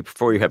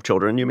you have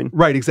children, you mean?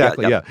 Right,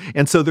 exactly, yeah.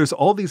 And so there's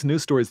all these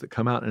news stories that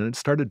come out, and it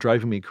started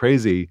driving me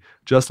crazy.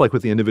 Just like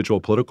with the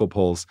individual political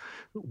polls,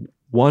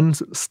 one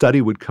study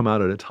would come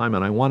out at a time,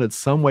 and I wanted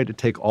some way to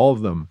take all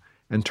of them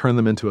and turn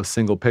them into a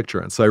single picture.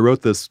 And so I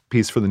wrote this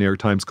piece for the New York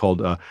Times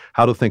called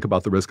How to Think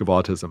About the Risk of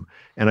Autism.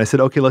 And I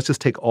said, okay, let's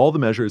just take all the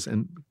measures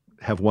and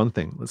have one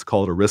thing. Let's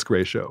call it a risk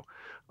ratio.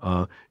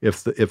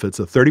 If it's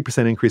a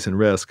 30% increase in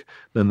risk,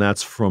 then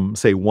that's from,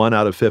 say, 1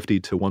 out of 50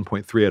 to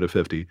 1.3 out of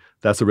 50.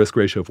 That's a risk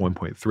ratio of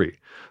 1.3.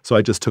 So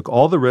I just took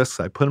all the risks,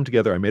 I put them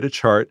together, I made a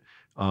chart,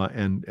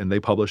 and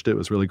they published it. It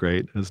was really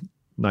great. It was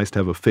nice to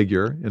have a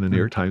figure in a New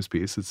York Times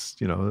piece. It's,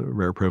 a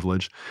rare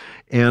privilege.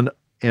 And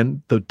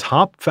the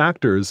top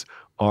factors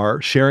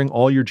are sharing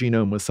all your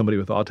genome with somebody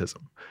with autism,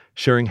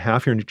 sharing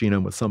half your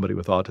genome with somebody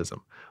with autism.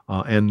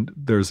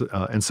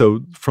 And so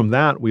from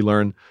that, we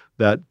learn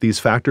that these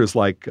factors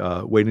like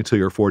waiting until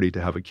you're 40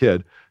 to have a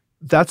kid,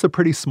 that's a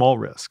pretty small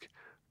risk.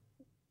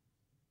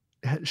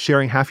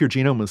 Sharing half your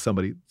genome with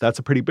somebody, that's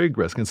a pretty big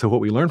risk. And so what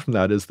we learned from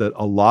that is that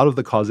a lot of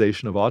the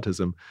causation of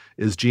autism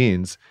is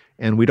genes,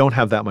 and we don't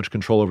have that much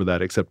control over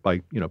that except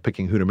by,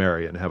 picking who to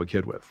marry and have a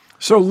kid with.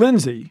 So,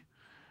 Lindsay,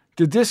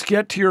 did this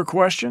get to your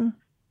question?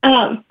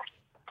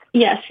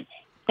 Yes.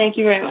 Thank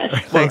you very much.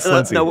 Thanks,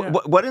 Lindsay. Now,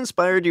 what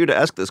inspired you to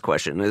ask this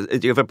question? Do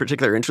you have a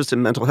particular interest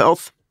in mental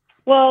health?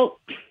 Well,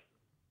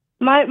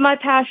 my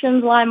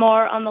passions lie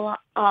more on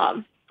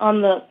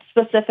the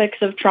specifics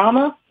of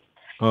trauma.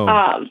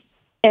 Oh.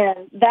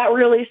 And that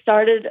really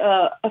started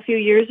a few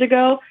years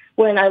ago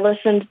when I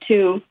listened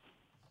to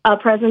a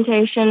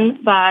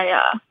presentation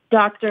by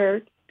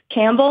Dr.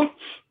 Campbell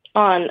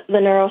on the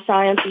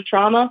neuroscience of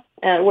trauma,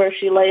 and where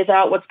she lays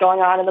out what's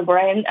going on in the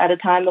brain at a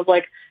time of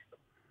like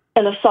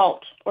an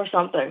assault or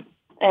something.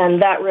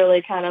 And that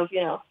really kind of,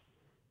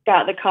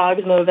 got the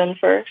cogs moving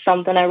for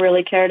something I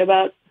really cared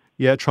about.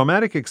 Yeah,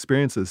 traumatic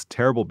experience is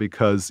terrible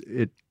because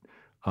it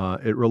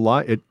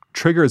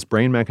triggers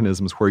brain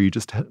mechanisms where you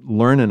just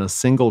learn in a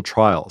single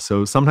trial.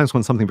 So sometimes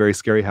when something very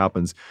scary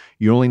happens,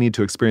 you only need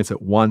to experience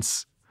it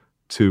once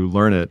to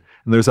learn it.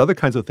 And there's other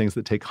kinds of things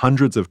that take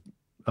hundreds of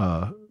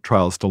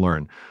trials to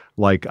learn,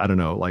 like,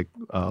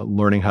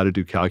 learning how to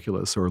do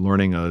calculus or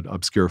learning an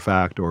obscure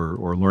fact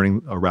or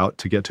learning a route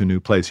to get to a new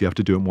place. You have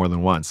to do it more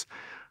than once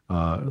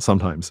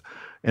sometimes.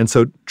 And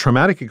so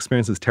traumatic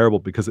experience is terrible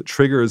because it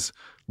triggers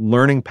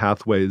learning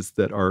pathways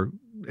that are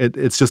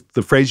it's just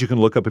the phrase you can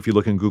look up if you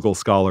look in Google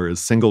Scholar is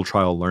single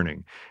trial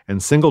learning.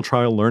 And single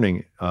trial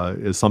learning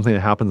is something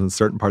that happens in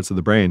certain parts of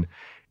the brain.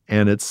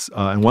 And it's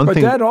But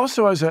that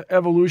also has an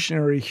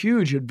evolutionary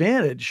huge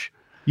advantage.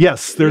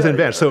 Yes, there's an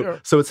advantage.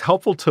 So it's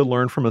helpful to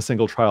learn from a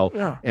single trial.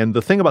 Yeah. And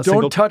the thing about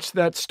Don't touch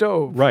that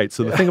stove. Right.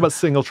 So the thing about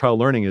single trial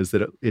learning is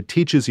that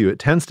it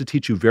tends to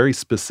teach you very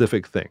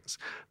specific things.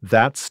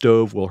 That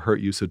stove will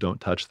hurt you, so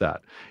don't touch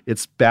that.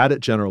 It's bad at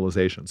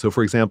generalization. So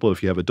for example,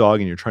 if you have a dog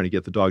and you're trying to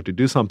get the dog to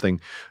do something,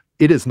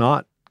 it is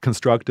not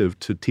constructive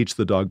to teach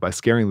the dog by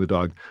scaring the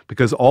dog,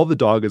 because all the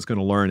dog is going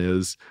to learn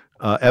is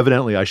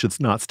evidently I should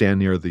not stand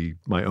near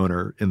my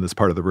owner in this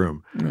part of the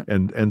room. Yeah.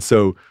 And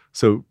so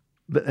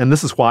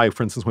this is why,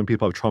 for instance, when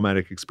people have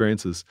traumatic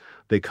experiences,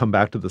 they come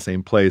back to the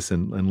same place.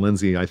 And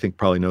Lindsay, I think,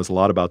 probably knows a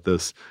lot about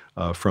this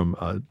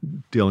from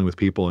dealing with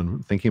people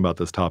and thinking about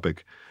this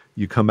topic.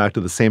 you come back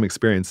to the same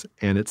experience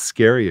and it's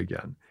scary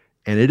again.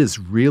 And it is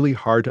really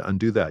hard to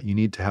undo that. You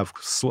need to have,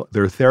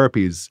 there are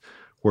therapies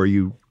where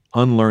you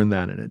unlearn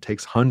that, and it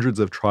takes hundreds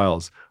of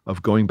trials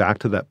of going back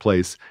to that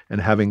place and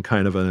having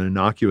kind of an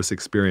innocuous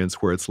experience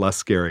where it's less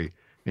scary,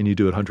 and you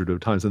do it hundreds of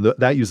times. And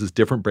that uses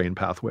different brain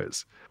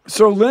pathways.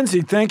 So,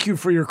 Lindsay, thank you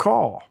for your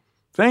call.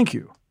 Thank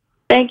you.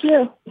 Thank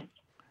you.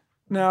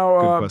 Now,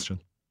 good question.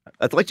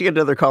 I'd like to get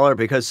another caller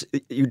because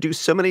you do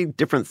so many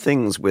different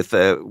things with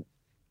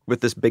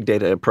this big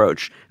data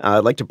approach.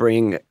 I'd like to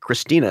bring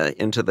Christina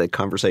into the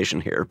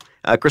conversation here.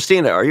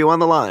 Christina, are you on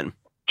the line?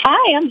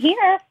 Hi, I'm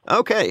here.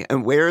 Okay,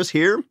 and where is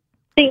here?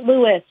 St.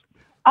 Louis.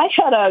 I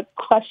had a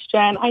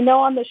question. I know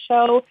on the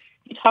show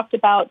you talked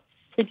about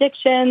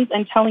predictions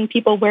and telling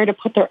people where to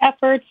put their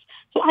efforts.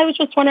 So I was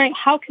just wondering,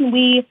 how can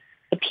we,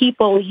 the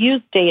people,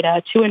 use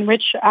data to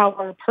enrich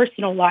our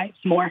personal lives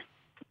more?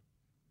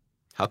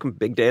 How can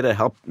big data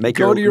help make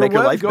your life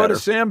better? Go to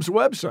Sam's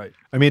website.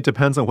 I mean, it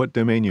depends on what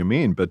domain you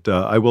mean, but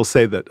I will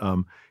say that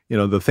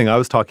the thing I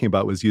was talking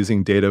about was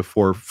using data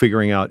for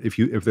figuring out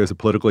if there's a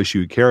political issue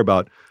you care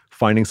about,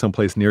 finding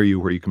someplace near you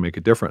where you can make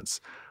a difference.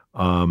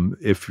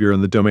 If you're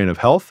in the domain of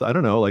health, I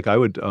don't know. Like I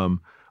would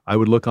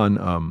look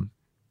on.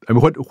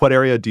 What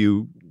area do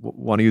you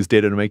want to use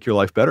data to make your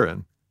life better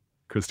in,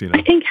 Christina?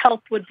 I think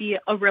health would be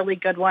a really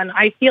good one.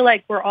 I feel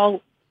like we're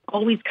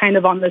always kind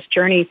of on this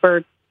journey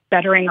for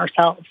bettering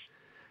ourselves.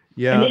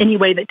 Yeah. In any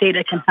way that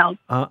data can help.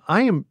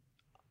 I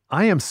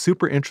am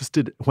super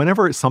interested.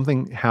 Whenever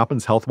something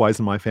happens health-wise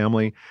in my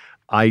family,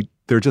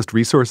 there are just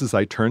resources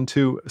I turn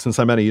to. Since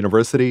I'm at a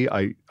university,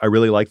 I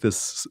really like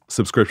this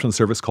subscription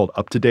service called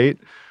UpToDate,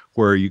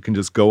 where you can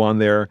just go on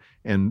there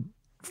and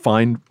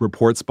find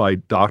reports by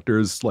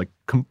doctors, like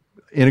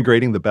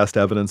integrating the best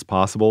evidence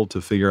possible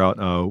to figure out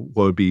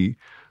what would be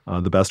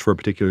the best for a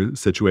particular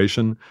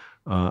situation.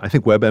 I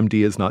think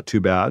WebMD is not too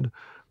bad.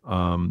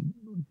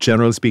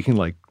 Generally speaking,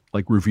 like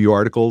review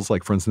articles,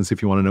 like for instance,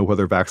 if you want to know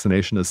whether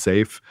vaccination is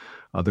safe,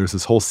 there's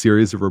this whole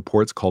series of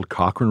reports called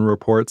Cochrane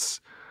reports.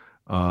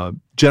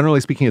 Generally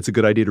speaking, it's a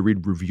good idea to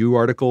read review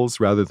articles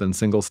rather than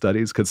single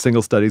studies, because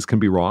single studies can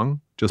be wrong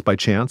just by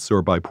chance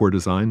or by poor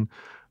design.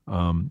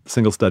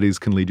 Single studies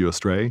can lead you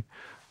astray.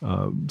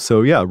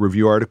 So yeah,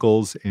 review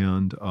articles,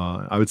 and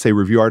I would say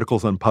review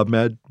articles on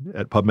PubMed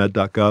at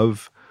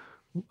pubmed.gov.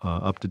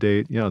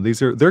 UpToDate. Yeah,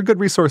 they're good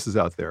resources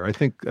out there. I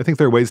think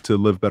there are ways to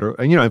live better.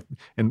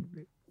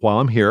 And while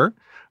I'm here,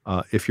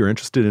 if you're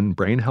interested in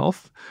brain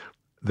health,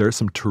 there are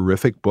some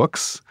terrific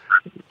books.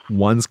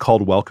 One's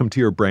called Welcome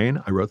to Your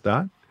Brain. I wrote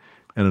that.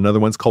 And another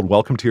one's called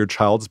Welcome to Your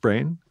Child's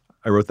Brain.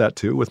 I wrote that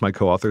too with my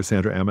co-author,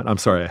 Sandra Ammon. I'm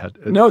sorry, I had...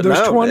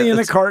 there's 20 in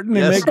a carton.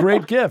 They make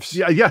great gifts.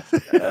 Yeah.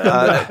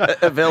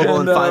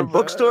 Available in fine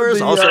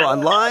bookstores, also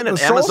online at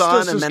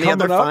Amazon and many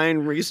other fine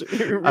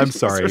resources. I'm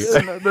sorry.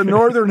 The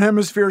Northern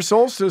Hemisphere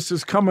solstice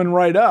is coming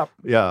right up.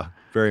 Yeah,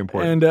 very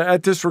important. And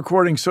at this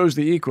recording, so's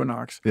the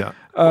equinox. Yeah.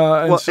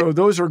 So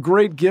those are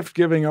great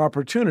gift-giving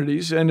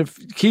opportunities. And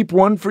keep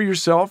one for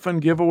yourself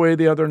and give away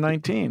the other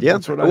 19. Yeah.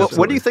 That's what I say.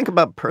 What do you think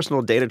about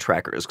personal data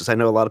trackers? Because I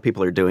know a lot of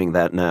people are doing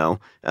that now.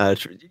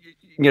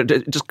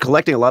 Just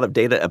collecting a lot of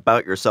data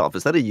about yourself.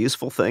 Is that a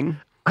useful thing?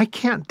 I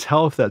can't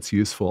tell if that's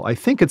useful. I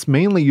think it's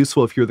mainly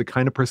useful if you're the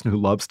kind of person who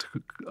loves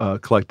to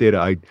collect data.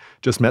 I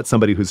just met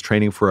somebody who's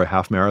training for a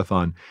half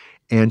marathon,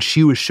 and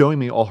she was showing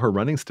me all her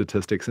running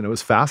statistics, and it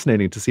was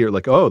fascinating to see her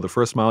like, oh, the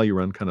first mile you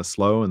run kind of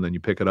slow, and then you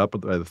pick it up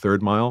by the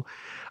third mile.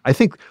 I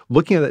think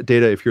looking at that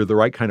data, if you're the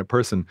right kind of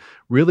person,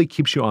 really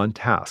keeps you on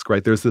task,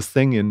 right? There's this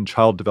thing in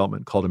child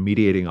development called a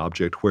mediating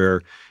object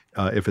where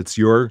if it's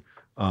you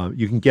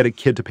can get a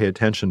kid to pay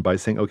attention by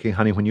saying, okay,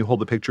 honey, when you hold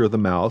the picture of the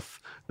mouth,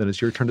 then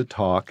it's your turn to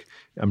talk.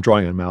 I'm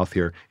drawing a mouth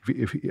here.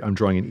 If I'm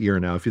drawing an ear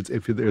now. If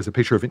there's a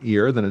picture of an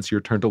ear, then it's your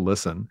turn to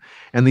listen.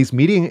 And these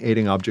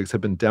mediating objects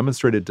have been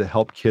demonstrated to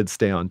help kids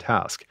stay on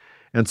task.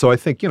 And so I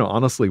think,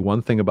 honestly,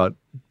 one thing about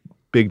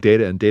big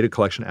data and data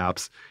collection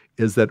apps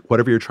is that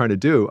whatever you're trying to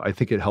do, I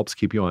think it helps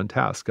keep you on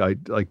task.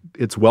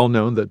 It's well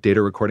known that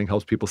data recording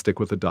helps people stick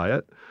with a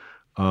diet.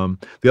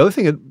 The other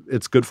thing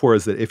it's good for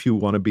is that if you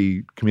want to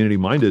be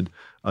community-minded,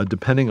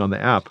 depending on the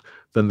app,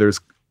 then there's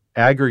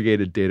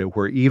aggregated data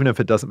where even if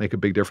it doesn't make a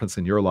big difference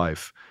in your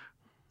life,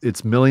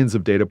 it's millions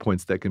of data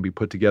points that can be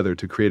put together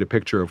to create a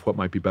picture of what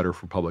might be better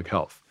for public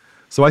health.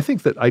 So I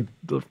think that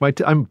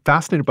I'm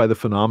fascinated by the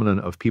phenomenon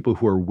of people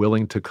who are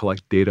willing to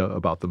collect data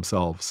about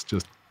themselves.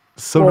 Just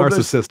so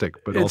narcissistic,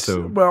 but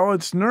also... Well,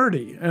 it's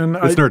nerdy.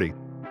 It's nerdy.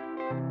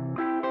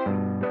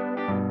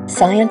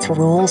 Science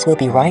Rules will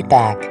be right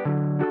back.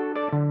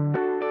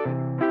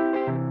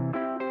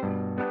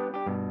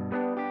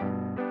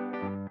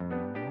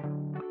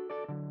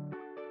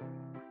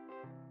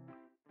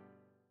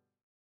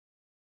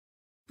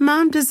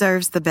 Mom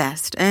deserves the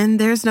best, and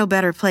there's no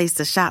better place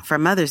to shop for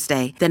Mother's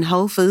Day than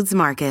Whole Foods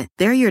Market.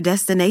 They're your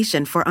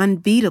destination for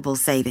unbeatable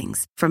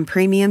savings, from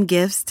premium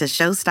gifts to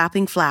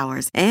show-stopping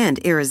flowers and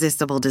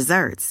irresistible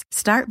desserts.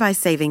 Start by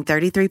saving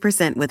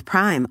 33% with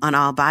Prime on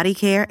all body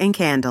care and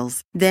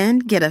candles. Then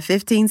get a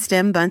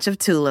 15-stem bunch of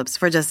tulips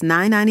for just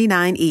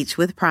 $9.99 each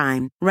with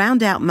Prime.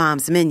 Round out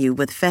Mom's menu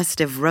with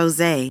festive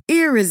rosé,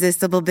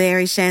 irresistible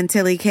berry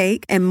chantilly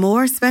cake, and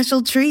more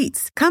special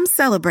treats. Come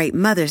celebrate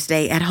Mother's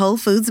Day at Whole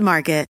Foods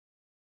Market.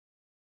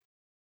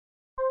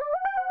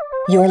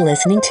 You're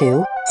listening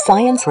to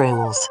Science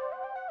Rules.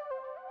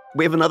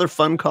 We have another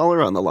fun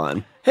caller on the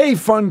line. Hey,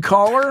 fun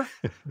caller.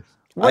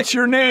 What's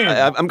your name?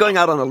 I'm going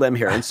out on a limb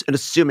here and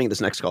assuming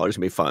this next caller is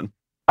going to be fun.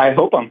 I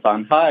hope I'm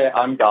fun. Hi,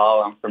 I'm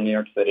Gal. I'm from New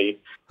York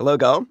City. Hello,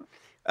 Gal.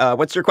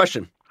 What's your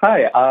question?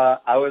 Hi,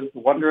 I was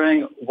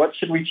wondering, what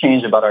should we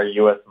change about our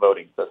U.S.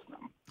 voting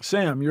system?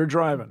 Sam, you're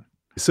driving.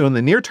 So in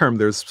the near term,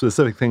 there's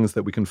specific things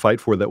that we can fight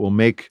for that will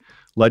make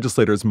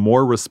legislators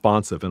more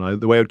responsive.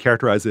 And the way I would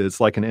characterize it, it's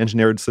like an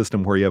engineered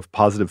system where you have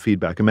positive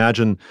feedback.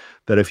 Imagine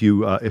that if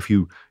you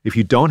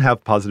don't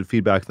have positive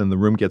feedback, then the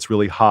room gets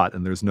really hot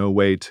and there's no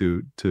way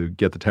to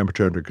get the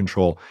temperature under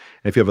control.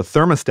 And if you have a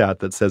thermostat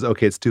that says,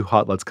 okay, it's too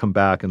hot, let's come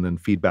back and then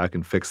feedback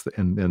and fix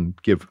and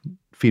give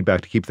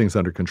feedback to keep things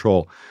under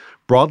control.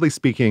 Broadly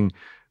speaking,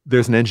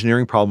 there's an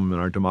engineering problem in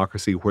our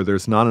democracy where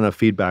there's not enough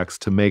feedbacks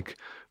to make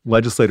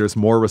legislators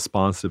more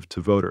responsive to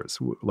voters.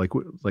 Like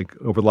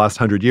over the last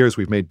 100 years,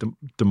 we've made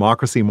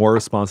democracy more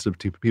responsive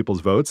to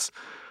people's votes,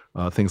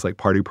 things like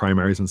party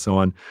primaries and so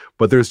on.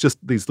 But there's just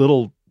these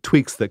little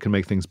tweaks that can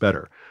make things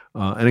better.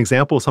 An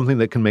example of something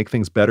that can make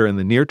things better in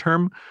the near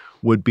term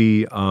would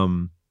be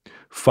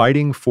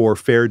fighting for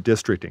fair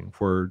districting,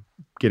 for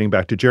getting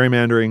back to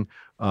gerrymandering,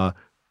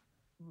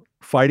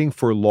 fighting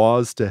for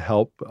laws to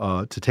help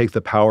to take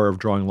the power of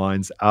drawing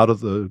lines out of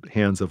the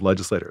hands of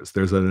legislators.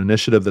 There's an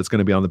initiative that's going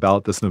to be on the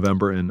ballot this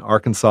November in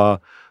Arkansas.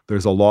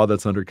 There's a law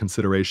that's under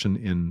consideration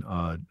in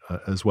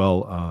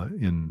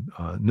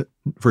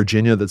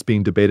Virginia that's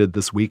being debated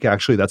this week.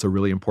 Actually, that's a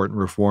really important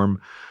reform.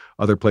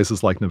 Other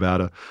places like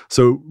Nevada.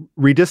 So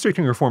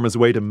redistricting reform is a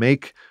way to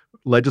make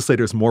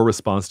legislators more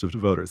responsive to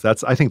voters.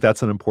 I think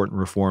that's an important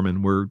reform,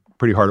 and we're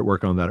pretty hard at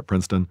work on that at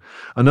Princeton.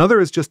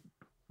 Another is just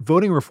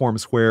voting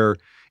reforms where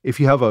if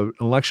you have an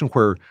election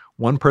where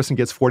one person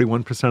gets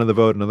 41% of the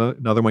vote,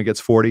 another one gets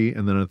 40%,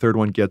 and then a third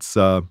one gets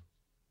 19%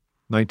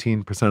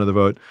 of the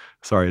vote.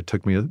 Sorry, it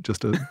took me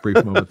just a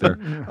brief moment there.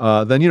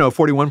 Then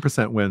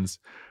 41% wins.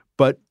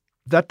 But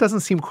that doesn't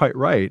seem quite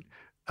right.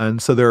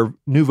 And so there are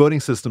new voting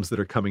systems that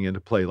are coming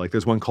into play. Like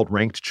there's one called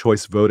ranked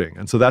choice voting.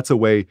 And so that's a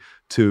way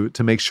to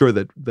make sure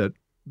that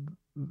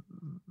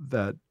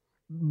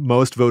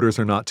most voters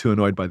are not too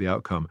annoyed by the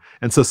outcome.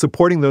 And so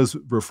supporting those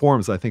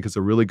reforms, I think, is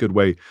a really good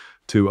way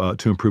to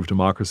improve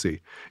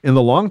democracy. In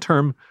the long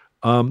term,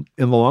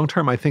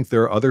 I think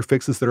there are other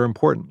fixes that are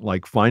important,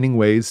 like finding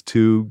ways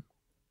to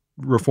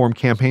reform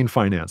campaign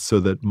finance so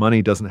that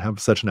money doesn't have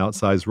such an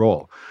outsized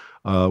role.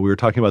 We were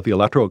talking about the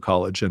Electoral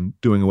College and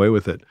doing away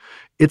with it.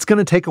 It's going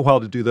to take a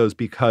while to do those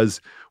because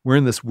we're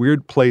in this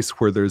weird place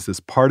where there's this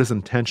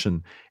partisan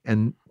tension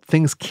and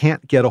things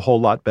can't get a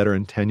whole lot better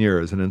in 10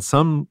 years. And at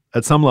some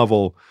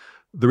level,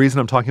 the reason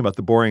I'm talking about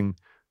the boring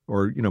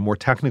or more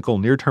technical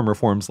near-term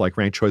reforms like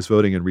ranked choice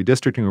voting and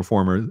redistricting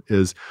reform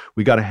is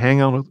we got to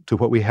hang on to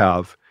what we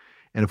have.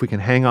 And if we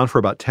can hang on for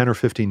about 10 or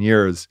 15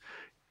 years,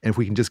 and if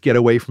we can just get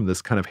away from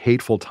this kind of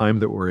hateful time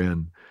that we're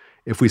in,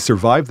 if we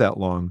survive that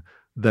long,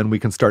 then we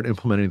can start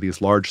implementing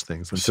these large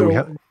things. And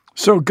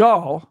so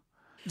Gal,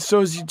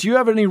 do you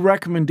have any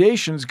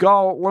recommendations?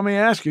 Gal, let me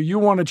ask you, you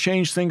want to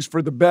change things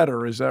for the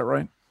better, is that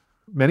right?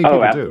 Many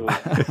people do.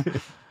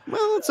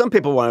 Well, some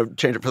people want to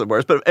change it for the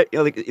worse, but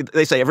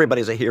they say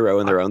everybody's a hero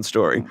in their own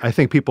story. I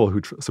think people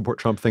who support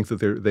Trump think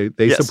that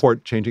they yes.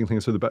 support changing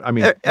things for the better. I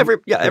mean,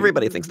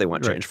 everybody thinks they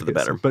want change for the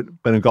better. But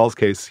in Gal's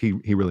case,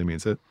 he really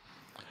means it.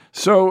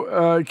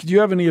 So, do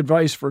you have any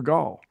advice for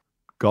Gal?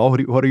 Gal,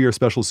 what are your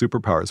special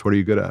superpowers? What are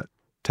you good at?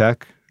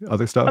 Tech,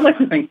 other stuff? I like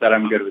to think that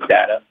I'm good with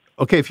data.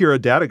 Okay, if you're a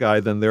data guy,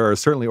 then there are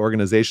certainly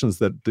organizations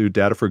that do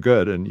data for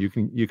good, and you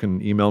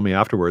can email me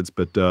afterwards.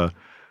 But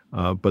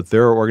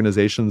there are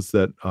organizations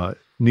that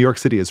New York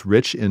City is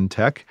rich in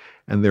tech,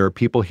 and there are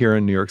people here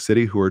in New York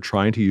City who are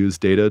trying to use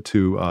data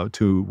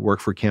to work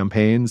for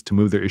campaigns, to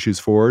move their issues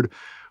forward,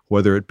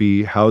 whether it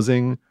be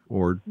housing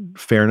or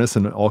fairness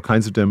in all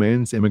kinds of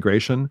domains,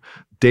 immigration.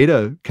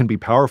 Data can be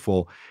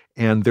powerful,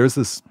 and there's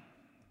this.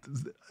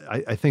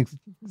 I think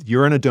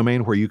you're in a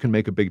domain where you can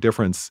make a big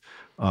difference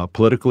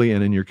politically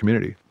and in your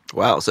community.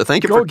 Wow. So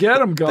thank you Go get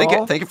them,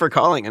 Gal. Thank you for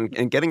calling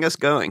and getting us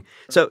going.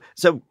 So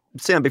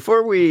Sam,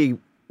 before we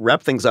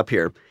wrap things up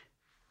here,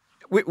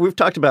 we've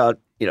talked about,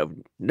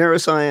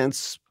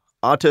 neuroscience,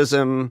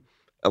 autism,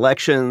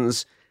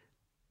 elections.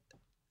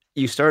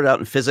 You started out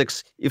in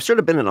physics. You've sort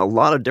of been in a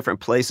lot of different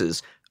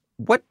places.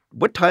 What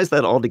ties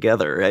that all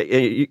together?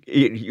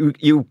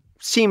 You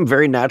seem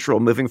very natural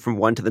moving from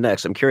one to the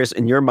next. I'm curious,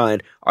 in your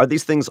mind, are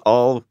these things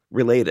all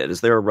related?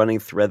 Is there a running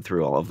thread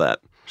through all of that?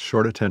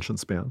 Short attention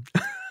span.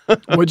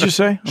 What'd you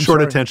say? I'm Short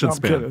sorry. attention No, I'm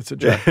span. kidding. It's a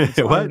joke. It's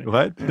irony.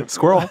 What?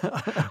 Squirrel.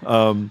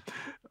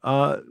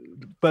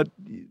 But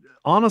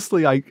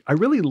honestly, I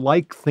really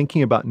like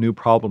thinking about new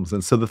problems.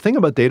 And so the thing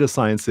about data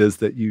science is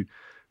that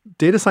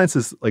data science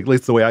is, like, at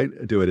least the way I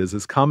do it, is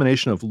this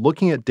combination of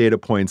looking at data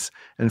points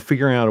and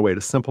figuring out a way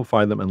to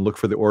simplify them and look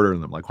for the order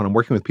in them. Like when I'm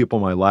working with people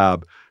in my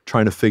lab,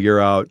 trying to figure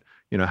out,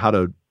 how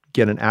to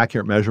get an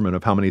accurate measurement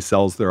of how many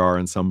cells there are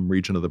in some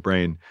region of the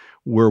brain,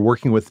 we're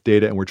working with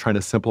data and we're trying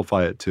to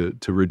simplify it to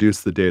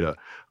reduce the data.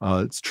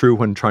 It's true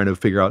when trying to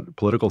figure out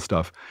political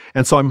stuff.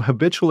 And so I'm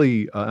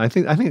habitually, I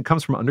think it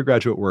comes from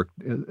undergraduate work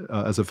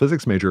as a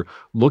physics major,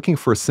 looking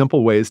for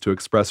simple ways to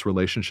express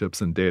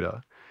relationships in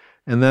data.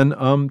 And then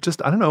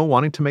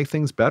wanting to make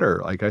things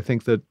better. Like I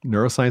think that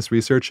neuroscience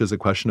research is a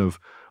question of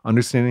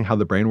understanding how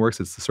the brain works.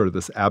 It's sort of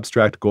this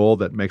abstract goal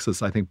that makes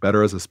us, I think,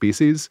 better as a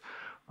species.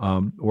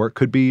 Or it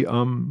could be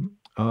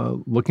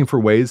looking for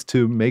ways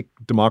to make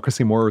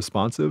democracy more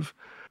responsive.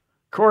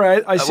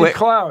 Corey, I see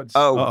clouds.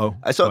 Oh,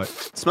 I saw. It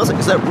smells like,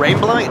 is that rain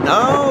blowing?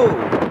 No.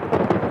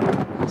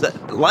 Is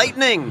that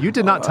lightning? You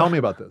did not tell me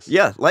about this.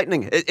 Yeah,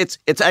 lightning. It's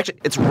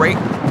rain.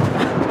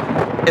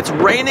 It's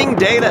raining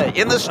data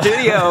in the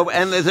studio,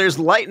 and there's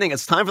lightning.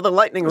 It's time for the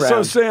lightning round.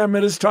 So, Sam,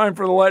 it is time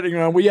for the lightning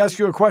round. We ask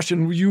you a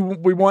question.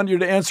 We want you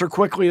to answer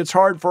quickly. It's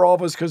hard for all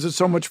of us because it's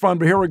so much fun,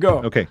 but here we go.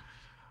 Okay.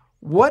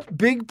 What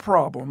big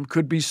problem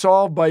could be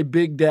solved by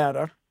big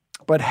data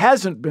but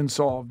hasn't been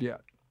solved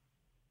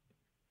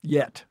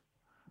yet?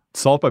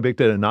 Solved by big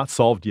data, not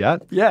solved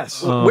yet?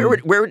 Yes. Where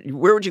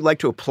would you like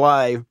to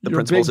apply the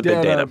principles of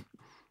big data?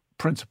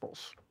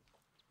 Principles.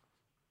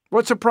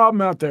 What's the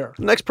problem out there?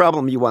 Next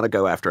problem you want to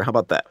go after. How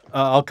about that?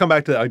 I'll come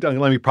back to that.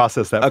 Let me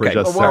process that for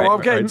just a second.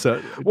 Okay. Right,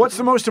 so, what's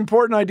the most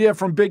important idea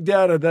from big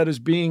data that is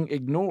being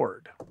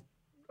ignored?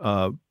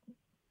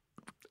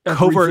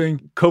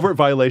 Covert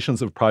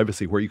violations of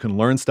privacy, where you can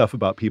learn stuff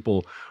about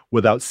people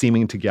without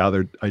seeming to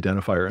gather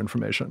identifier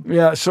information.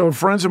 Yeah. So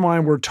friends of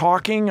mine were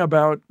talking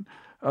about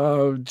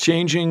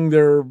changing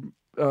their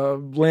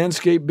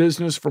landscape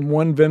business from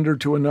one vendor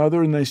to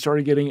another, and they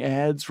started getting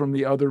ads from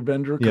the other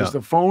vendor because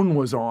the phone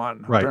was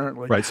on,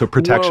 apparently. Right, so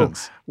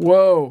protections.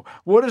 Whoa.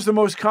 What is the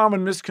most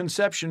common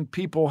misconception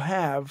people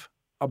have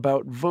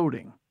about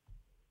voting?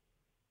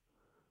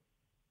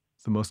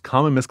 The most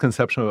common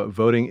misconception about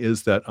voting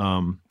is that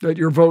that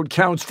your vote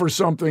counts for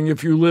something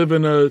if you live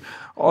in a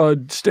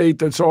state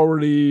that's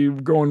already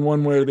going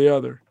one way or the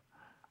other.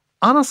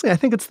 Honestly, I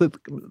think it's the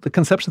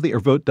conception that your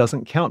vote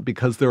doesn't count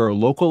because there are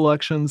local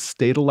elections,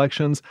 state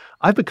elections.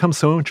 I've become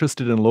so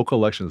interested in local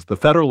elections. The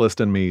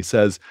Federalist in me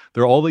says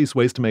there are all these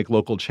ways to make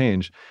local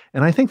change.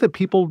 And I think that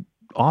people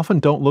often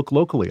don't look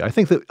locally. I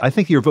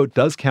think your vote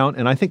does count.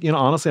 And I think,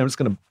 honestly, I'm just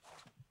going to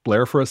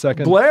blare for a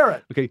second. Blare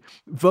it. Okay.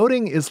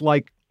 Voting is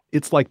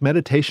it's like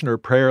meditation or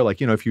prayer.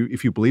 Like, if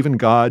you believe in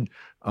God,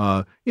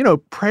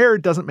 prayer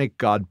doesn't make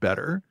God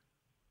better.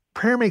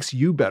 Prayer makes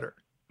you better.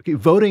 Okay,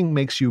 voting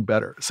makes you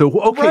better. So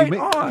so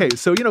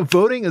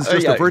voting is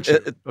just a virtue.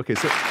 Okay,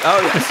 so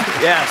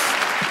yes,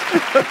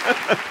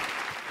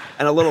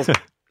 and a little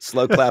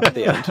slow clap at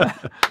the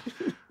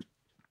end.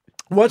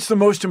 What's the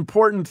most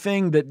important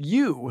thing that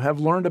you have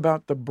learned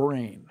about the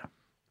brain?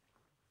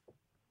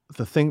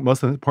 The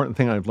most important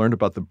thing I've learned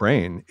about the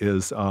brain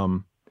is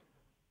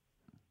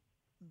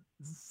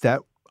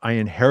that I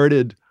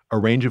inherited a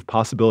range of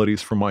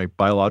possibilities from my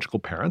biological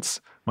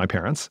parents,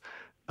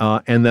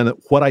 and then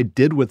what I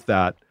did with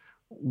that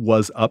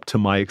was up to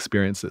my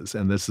experiences.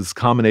 And this is a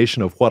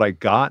combination of what I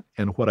got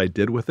and what I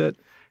did with it.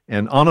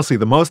 And honestly,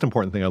 the most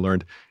important thing I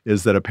learned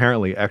is that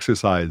apparently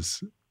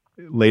exercise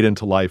late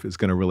into life is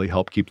going to really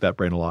help keep that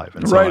brain alive.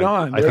 And so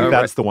I think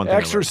that's the one thing.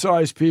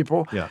 Exercise,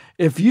 people. Yeah.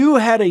 If you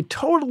had a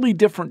totally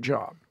different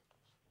job,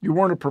 you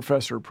weren't a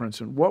professor at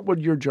Princeton, what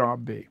would your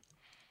job be?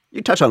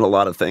 You touch on a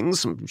lot of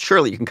things.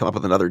 Surely you can come up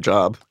with another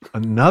job.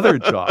 Another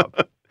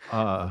job?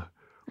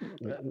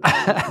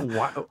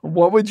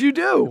 What would you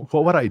do?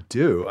 What would I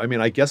do? I mean,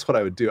 I guess what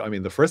I would do,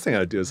 the first thing I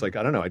would do is I'd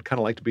kind of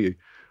like to be,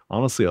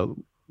 honestly,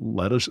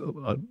 this is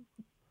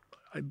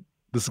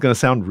going to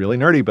sound really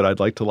nerdy, but I'd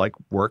like to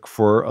work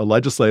for a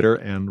legislator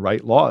and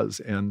write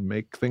laws and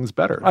make things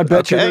better. I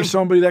bet you there's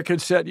somebody that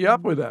could set you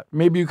up with that.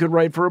 Maybe you could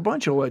write for a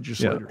bunch of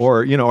legislators. Yeah.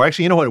 Or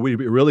actually, what? It would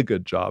be a really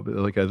good job.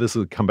 This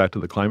would come back to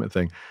the climate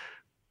thing.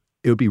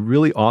 It would be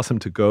really awesome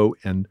to go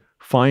and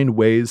find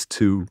ways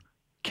to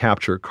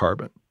capture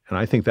carbon. And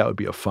I think that would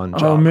be a fun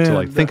job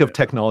to think of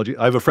technology.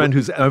 I have a friend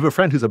who's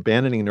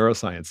abandoning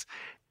neuroscience.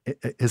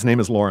 His name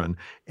is Lauren,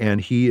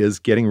 and he is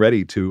getting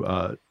ready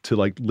to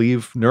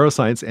leave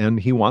neuroscience, and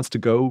he wants to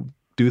go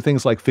do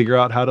things like figure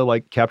out how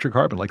to capture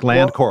carbon, like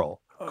land coral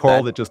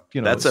that just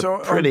That's a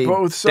pretty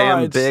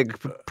damn big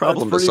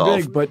problem to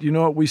solve. Big, but you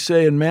know what we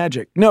say in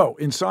magic? No,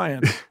 in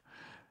science,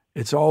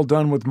 it's all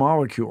done with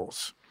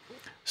molecules.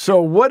 So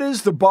what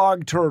is the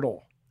bog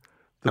turtle?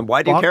 And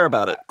why do you care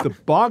about it? The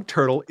bog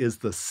turtle is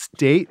the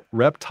state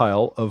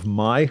reptile of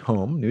my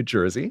home, New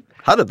Jersey.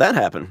 How did that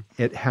happen?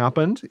 It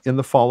happened in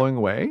the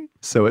following way.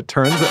 So it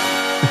turns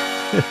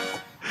out,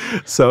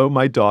 so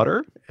my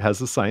daughter has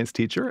a science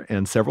teacher,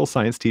 and several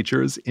science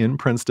teachers in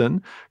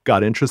Princeton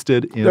got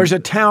interested in. There's a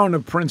town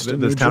of Princeton,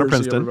 There's a town of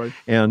Princeton, everybody.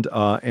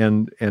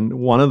 and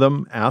one of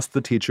them asked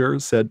the teacher,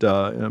 said,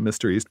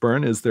 "Mr.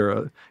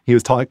 Eastburn, he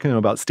was talking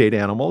about state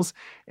animals,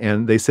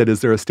 and they said,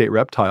 is there a state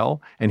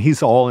reptile?" And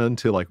he's all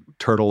into like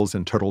turtles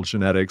and turtle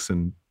genetics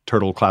and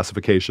turtle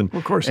classification.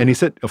 Of course. And he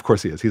said, of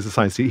course he is. He's a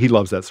science teacher. He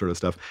loves that sort of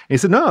stuff. And he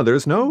said, no,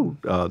 there's no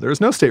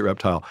state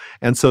reptile.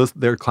 And so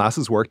their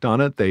classes worked on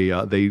it.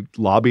 They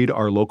lobbied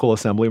our local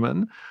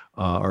assemblyman,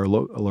 our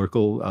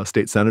local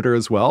state senator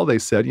as well. They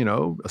said,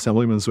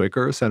 Assemblyman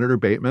Zwicker, Senator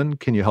Bateman,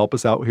 can you help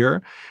us out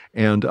here?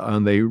 And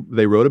they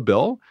wrote a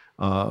bill.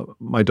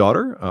 My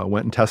daughter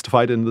went and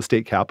testified in the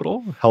state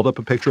capitol, held up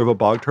a picture of a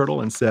bog turtle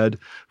and said,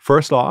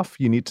 first off,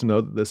 you need to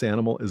know that this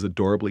animal is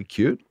adorably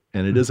cute.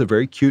 And it is a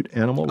very cute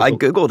animal. I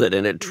Googled it,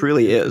 and it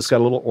truly is. It's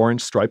got a little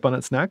orange stripe on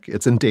its neck.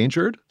 It's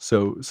endangered,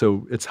 so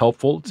it's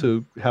helpful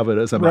to have it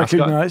as a mascot.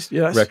 Recognized,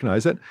 yes.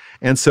 Recognize it.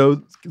 And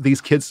so these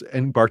kids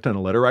embarked on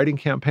a letter writing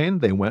campaign.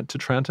 They went to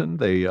Trenton.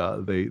 They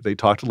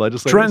talked to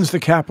legislators. Trenton's the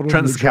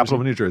capital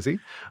of New Jersey.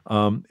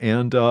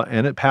 And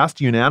it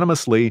passed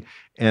unanimously,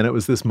 and it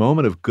was this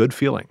moment of good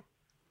feeling.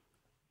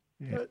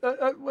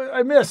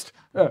 I missed.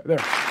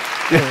 There.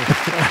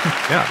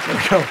 Yeah. There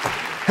we go.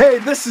 Hey,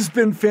 this has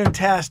been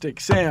fantastic.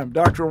 Sam,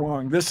 Dr.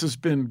 Wong, this has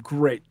been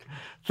great.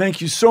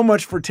 Thank you so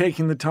much for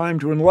taking the time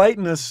to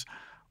enlighten us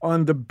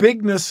on the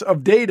bigness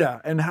of data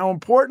and how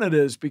important it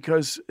is,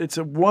 because it's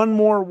one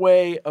more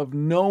way of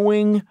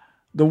knowing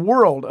the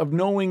world, of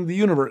knowing the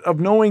universe, of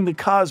knowing the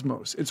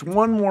cosmos. It's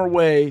one more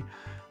way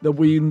that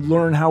we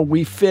learn how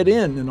we fit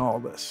in all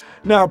this.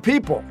 Now,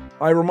 people,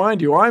 I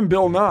remind you, I'm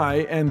Bill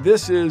Nye, and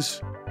this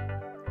is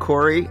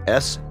Corey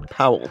S.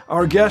 Powell.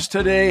 Our guest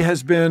today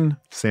has been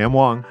Sam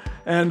Wong.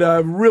 And I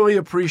really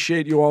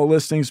appreciate you all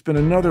listening. It's been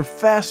another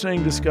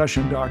fascinating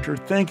discussion, Doctor.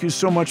 Thank you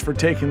so much for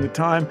taking the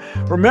time.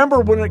 Remember,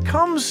 when it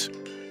comes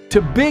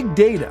to big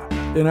data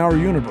in our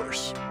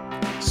universe,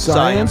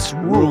 science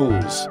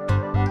rules.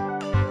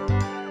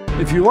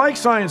 If you like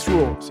Science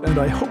Rules, and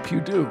I hope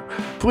you do,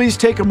 please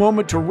take a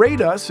moment to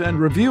rate us and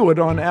review it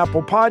on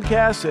Apple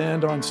Podcasts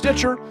and on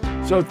Stitcher.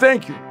 So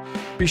thank you.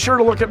 Be sure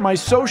to look at my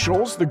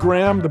socials, the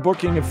gram, the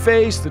booking of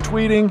face, the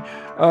tweeting,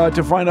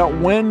 to find out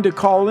when to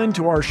call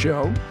into our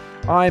show.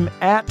 I'm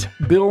at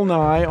Bill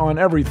Nye on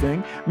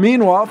everything.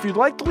 Meanwhile, if you'd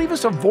like to leave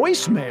us a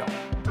voicemail,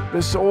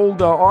 this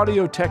old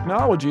audio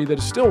technology that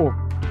is still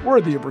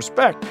worthy of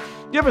respect,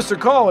 give us a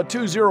call at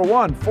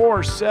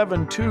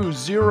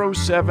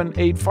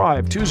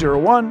 201-472-0785.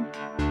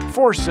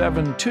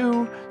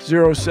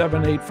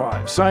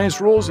 201-472-0785. Science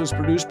Rules is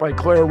produced by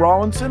Claire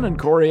Rawlinson and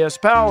Corey S.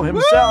 Powell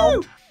himself.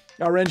 Woo!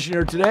 Our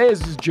engineer today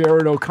is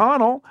Jared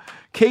O'Connell.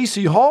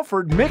 Casey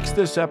Halford mixed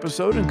this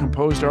episode and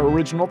composed our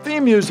original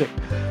theme music.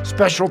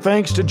 Special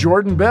thanks to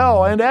Jordan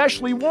Bell and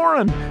Ashley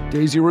Warren.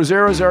 Daisy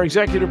Rosero is our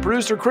executive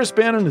producer. Chris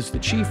Bannon is the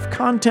chief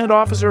content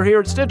officer here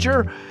at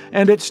Stitcher.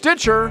 And at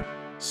Stitcher,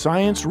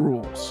 Science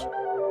Rules.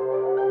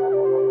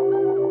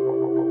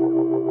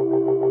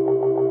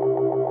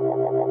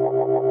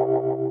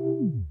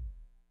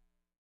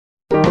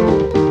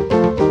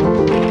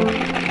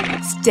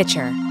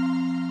 Stitcher.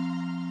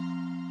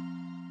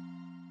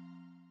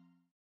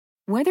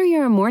 Whether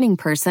you're a morning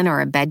person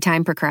or a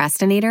bedtime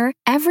procrastinator,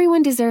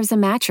 everyone deserves a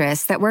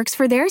mattress that works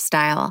for their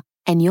style.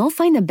 And you'll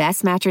find the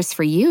best mattress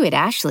for you at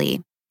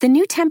Ashley. The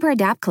new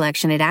Tempur-Adapt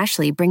collection at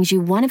Ashley brings you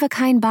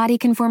one-of-a-kind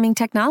body-conforming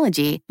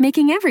technology,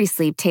 making every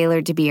sleep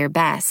tailored to be your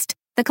best.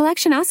 The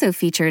collection also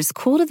features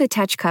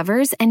cool-to-the-touch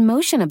covers and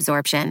motion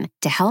absorption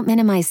to help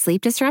minimize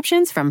sleep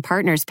disruptions from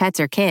partners,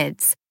 pets, or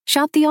kids.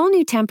 Shop the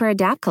all-new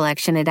Tempur-Adapt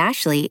collection at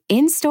Ashley,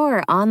 in-store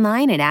or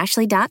online at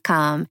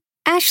ashley.com.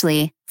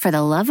 Ashley, for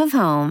the love of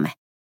home.